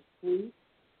 very sweet.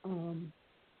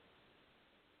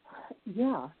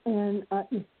 And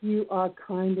if you are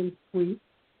kind and sweet,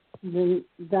 then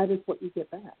that is what you get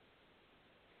back.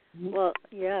 Well,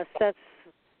 yes,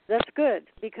 that's good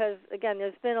because, again,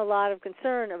 there's been a lot of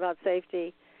concern about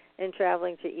safety in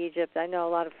traveling to Egypt. I know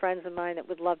a lot of friends of mine that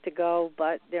would love to go,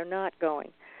 but they're not going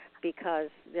because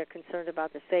they're concerned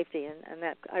about the safety, and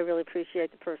that I really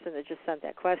appreciate the person that just sent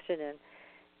that question in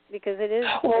because it is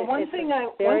one thing I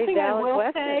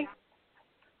will say.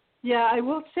 Yeah, I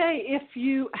will say if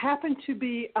you happen to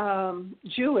be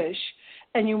Jewish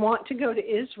and you want to go to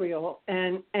Israel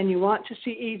and you want to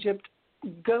see Egypt,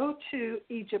 go to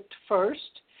Egypt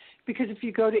first because if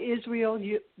you go to Israel,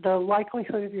 the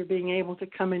likelihood of you being able to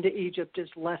come into Egypt is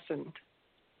lessened.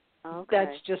 Okay.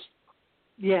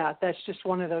 That's just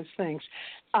one of those things.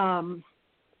 On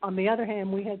the other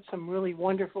hand, we had some really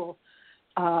wonderful,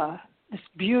 this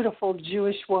beautiful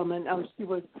Jewish woman. Oh, she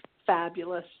was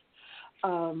fabulous.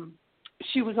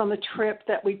 She was on the trip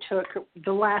that we took,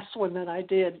 the last one that I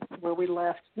did, where we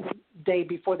left the day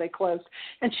before they closed.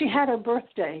 And she had her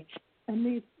birthday. And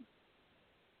these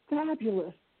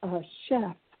fabulous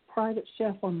private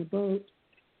chef on the boat,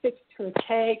 fixed her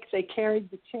cake. They carried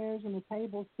the chairs and the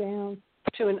tables down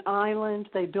to an island.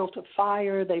 They built a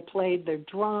fire. They played their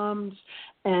drums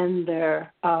and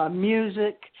their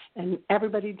music, and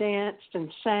everybody danced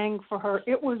and sang for her.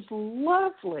 It was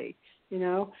lovely,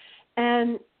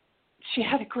 and she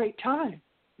had a great time,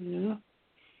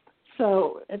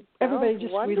 So everybody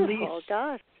just wonderful. released.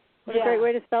 Gosh, what a great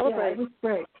way to celebrate. Yeah, it was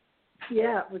great.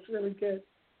 Yeah, it was really good.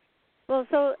 Well,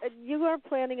 so you are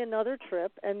planning another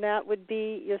trip, and that would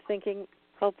be, you're thinking,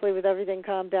 hopefully with everything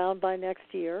calmed down by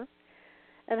next year.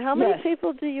 And how many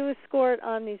people do you escort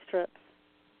on these trips?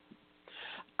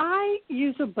 I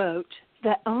use a boat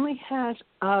that only has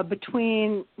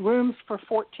between rooms for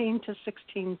 14 to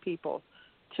 16 people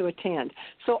to attend.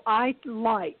 So I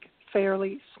like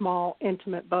fairly small,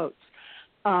 intimate boats.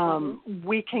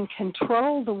 We can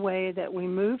control the way that we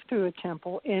move through a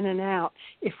temple in and out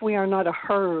if we are not a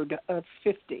herd of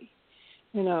 50,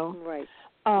 Right.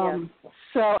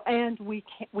 So, and we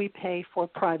pay for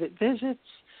private visits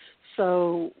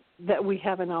so that we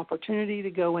have an opportunity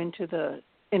to go into the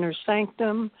inner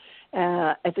sanctum.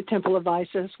 At the Temple of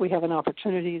Isis, we have an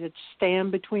opportunity to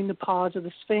stand between the paws of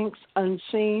the Sphinx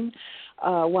unseen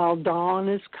while dawn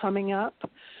is coming up.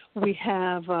 We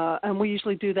have, and we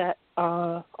usually do that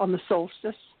on the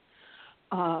solstice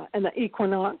and the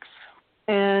equinox,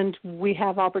 and we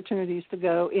have opportunities to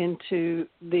go into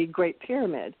the Great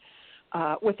Pyramid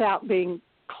without being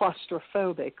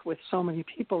claustrophobic with so many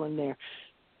people in there.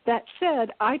 That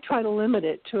said, I try to limit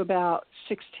it to about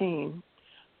 16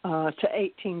 to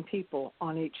 18 people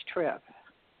on each trip.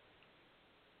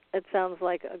 It sounds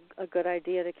like a good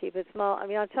idea to keep it small. I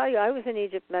mean, I'll tell you, I was in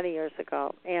Egypt many years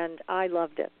ago, and I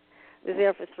loved it. I was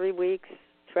there for 3 weeks,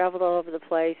 traveled all over the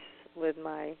place with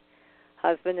my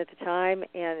husband at the time,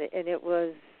 and it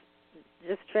was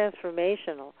just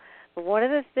transformational. But one of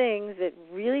the things that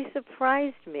really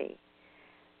surprised me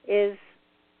is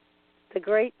the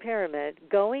Great Pyramid,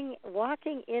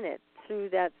 walking in it through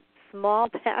that small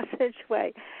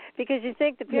passageway, because you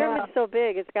think the pyramid's so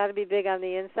big, it's got to be big on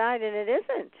the inside, and it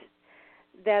isn't.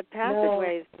 That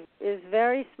passageway is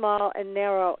very small and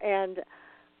narrow, and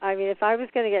I mean, if I was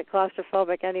going to get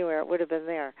claustrophobic anywhere, it would have been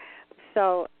there.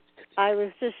 So I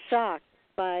was just shocked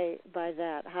by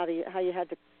that, how you had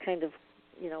to kind of,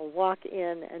 walk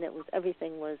in, and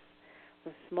everything was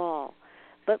small.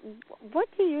 But what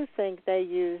do you think they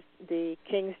used the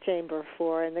King's Chamber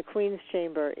for and the Queen's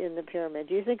Chamber in the pyramid?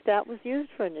 Do you think that was used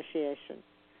for initiation?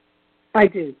 I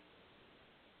do.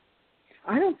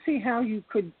 I don't see how you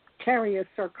could carry a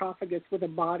sarcophagus with a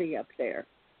body up there.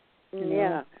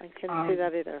 Yeah, I couldn't see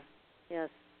that either. Yes.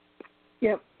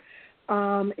 Yep.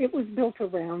 It was built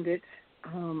around it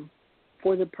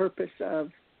for the purpose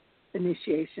of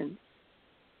initiation.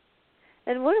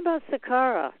 And what about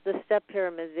Saqqara, the step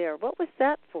pyramid there? What was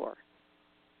that for?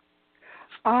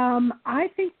 I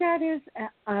think that is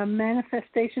a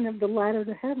manifestation of the ladder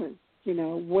to heaven,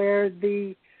 where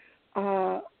it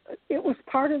was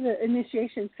part of the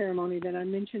initiation ceremony that I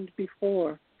mentioned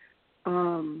before.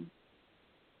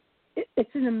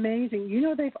 It's an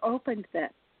amazing, they've opened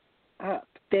that up.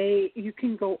 You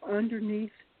can go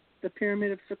underneath the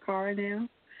Pyramid of Saqqara now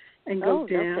and go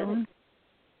down.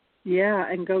 Yeah,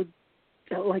 and go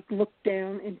look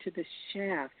down into the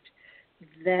shaft.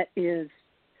 That is,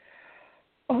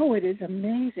 it is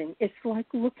amazing. It's like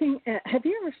looking at, have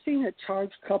you ever seen a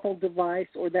charge couple device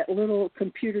or that little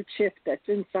computer chip that's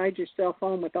inside your cell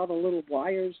phone with all the little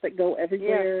wires that go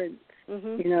everywhere? Yeah.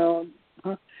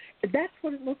 And, that's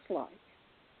what it looks like.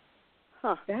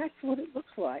 Huh. That's what it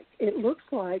looks like. It looks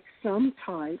like some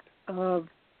type of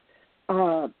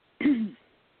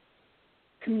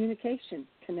communication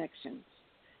connections,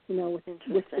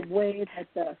 with the way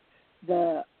that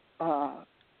the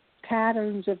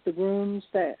patterns of the rooms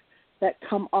that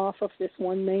come off of this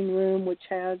one main room, which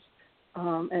has,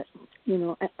 and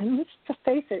let's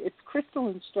face it, it's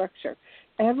crystalline structure.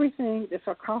 Everything, the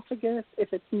sarcophagus, if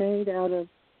it's made out of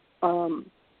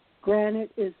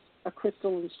granite, is a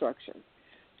crystalline structure.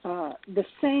 The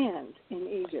sand in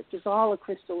Egypt is all a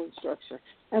crystalline structure.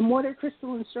 And what are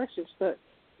crystalline structures? But,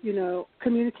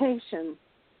 communication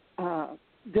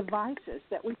devices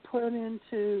that we put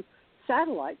into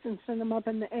satellites and send them up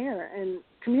in the air and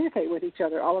communicate with each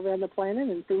other all around the planet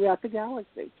and throughout the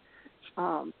galaxy.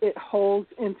 It holds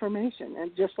information,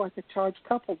 and just like a charged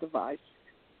couple device.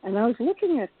 And I was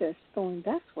looking at this going,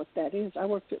 that's what that is. I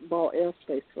worked at Ball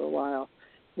Aerospace for a while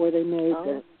where they made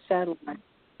the satellites.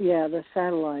 Yeah, the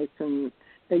satellites, and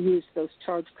they used those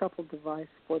charged couple device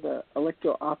for the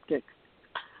electro-optics.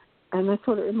 And that's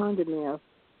what it reminded me of.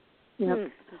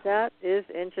 Yep. That is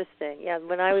interesting. Yeah,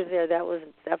 when I was there, that was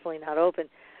definitely not open.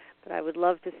 But I would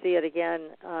love to see it again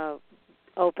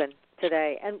open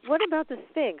today. And what about the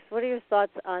Sphinx? What are your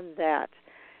thoughts on that?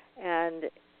 And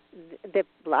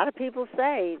a lot of people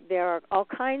say there are all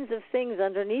kinds of things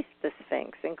underneath the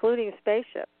Sphinx, including a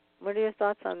spaceship. What are your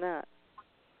thoughts on that?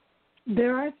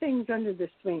 There are things under the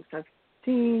Sphinx. I've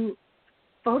seen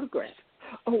photographs.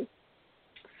 Oh,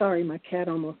 sorry, my cat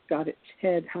almost got its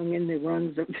head hung in the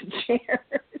rungs of the chair.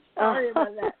 Sorry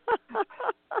about that.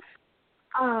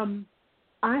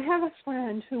 I have a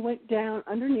friend who went down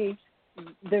underneath.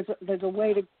 There's a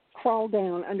way to crawl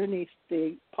down underneath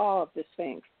the paw of the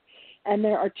Sphinx, and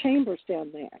there are chambers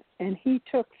down there. And he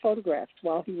took photographs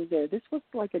while he was there. This was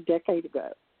like a decade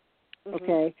ago.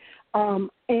 Okay,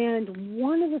 and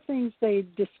one of the things they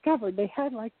discovered, they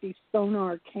had like these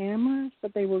sonar cameras,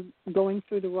 but they were going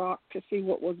through the rock to see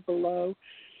what was below.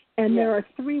 And there are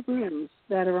 3 rooms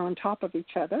that are on top of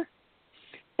each other.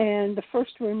 And the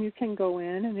first room you can go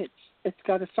in, and it's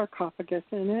got a sarcophagus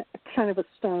in it, kind of a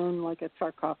stone like a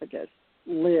sarcophagus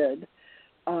lid.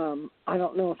 I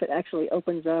don't know if it actually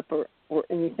opens up or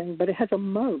anything, but it has a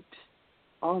moat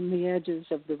on the edges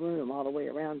of the room all the way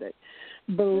around it.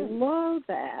 Below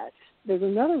that, there's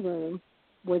another room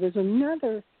where there's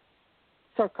another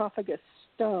sarcophagus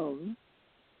stone,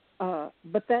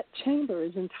 but that chamber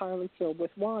is entirely filled with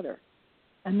water.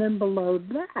 And then below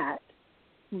that,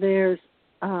 there's,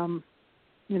 an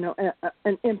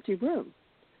empty room.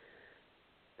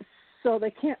 So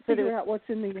they can't figure out what's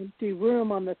in the empty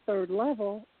room on the 3rd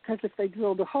level, because if they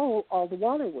drilled a hole, all the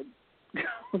water would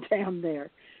go down there.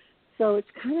 So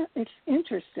it's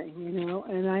interesting,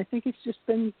 and I think it's just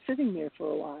been sitting there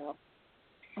for a while.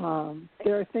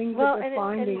 There are things that they're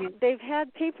finding. And they've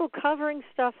had people covering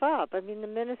stuff up. I mean, the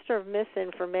Minister of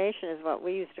Misinformation is what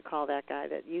we used to call that guy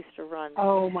that used to run.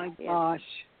 Oh, my gosh.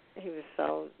 He was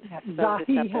so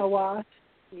Zahi Hawass.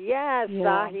 Yes,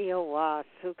 Zahi Hawass.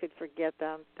 Who could forget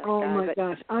them? My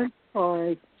gosh. I'm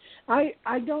sorry.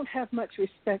 I don't have much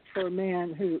respect for a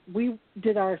man who, we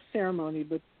did our ceremony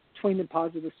between the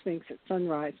paws of the Sphinx at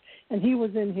sunrise, and he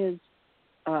was in his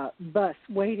bus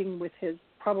waiting with his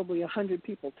probably 100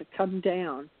 people to come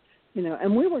down,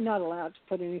 and we were not allowed to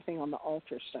put anything on the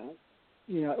altar stone.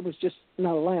 It was just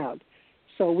not allowed.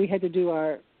 So we had to do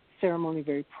our ceremony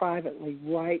very privately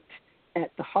right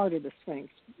at the heart of the Sphinx,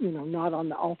 not on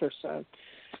the altar stone.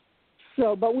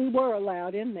 So, but we were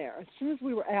allowed in there. As soon as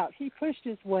we were out, he pushed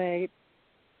his way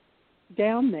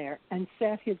down there and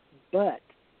sat his butt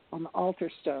on the altar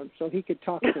stone so he could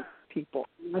talk to people.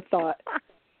 And I thought,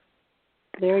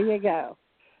 there you go.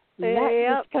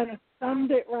 That just kind of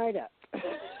summed it right up.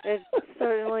 It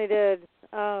certainly did.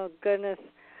 Oh, goodness.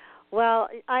 Well,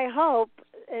 I hope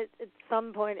at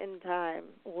some point in time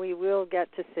we will get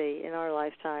to see in our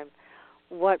lifetime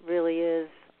what really is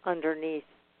underneath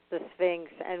the Sphinx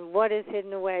and what is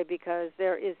hidden away, because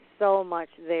there is so much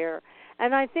there.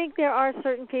 And I think there are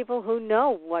certain people who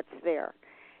know what's there,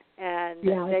 and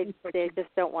they just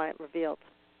don't want it revealed.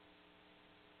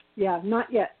 Yeah,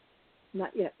 not yet.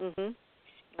 Not yet.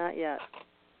 Not yet.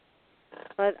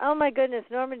 But, oh, my goodness,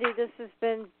 Normandi, this has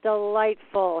been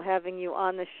delightful having you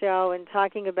on the show and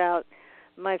talking about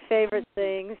my favorite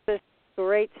things, this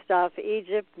great stuff,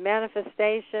 Egypt,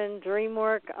 manifestation,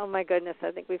 Dreamwork. Oh, my goodness,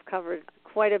 I think we've covered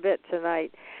quite a bit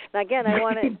tonight. Now, again, I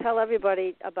want to tell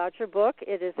everybody about your book.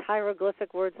 It is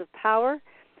Hieroglyphic Words of Power,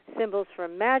 Symbols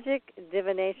from Magic,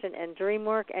 Divination, and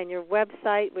Dreamwork, and your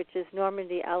website, which is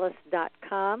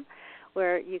normandyellis.com,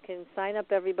 where you can sign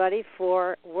up, everybody,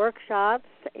 for workshops,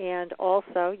 and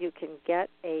also you can get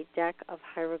a deck of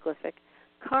hieroglyphic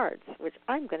cards, which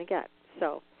I'm going to get.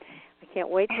 So I can't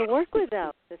wait to work with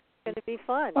them. This is going to be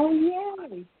fun. Oh,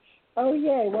 yay. Oh,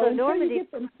 yay. Well, so until you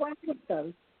get them playing with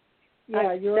those,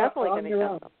 you're definitely on your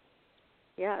own.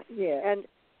 Yes. Yeah. And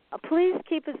please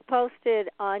keep us posted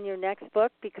on your next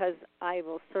book, because I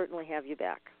will certainly have you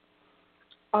back.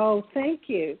 Oh, thank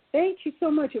you. Thank you so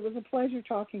much. It was a pleasure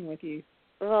talking with you.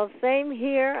 Well, same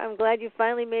here. I'm glad you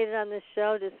finally made it on this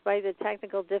show, despite the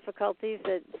technical difficulties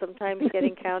that sometimes get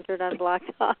encountered on Blog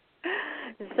Talk.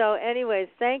 So, anyways,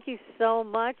 thank you so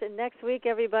much. And next week,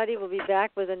 everybody, we'll be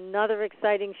back with another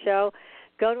exciting show.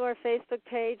 Go to our Facebook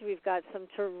page. We've got some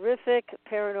terrific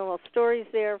paranormal stories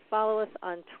there. Follow us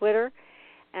on Twitter.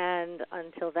 And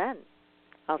until then,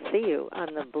 I'll see you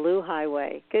on the Blue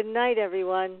Highway. Good night,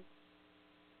 everyone.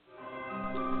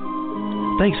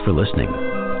 Thanks for listening.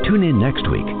 Tune in next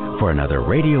week for another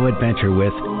radio adventure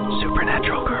with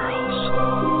Supernatural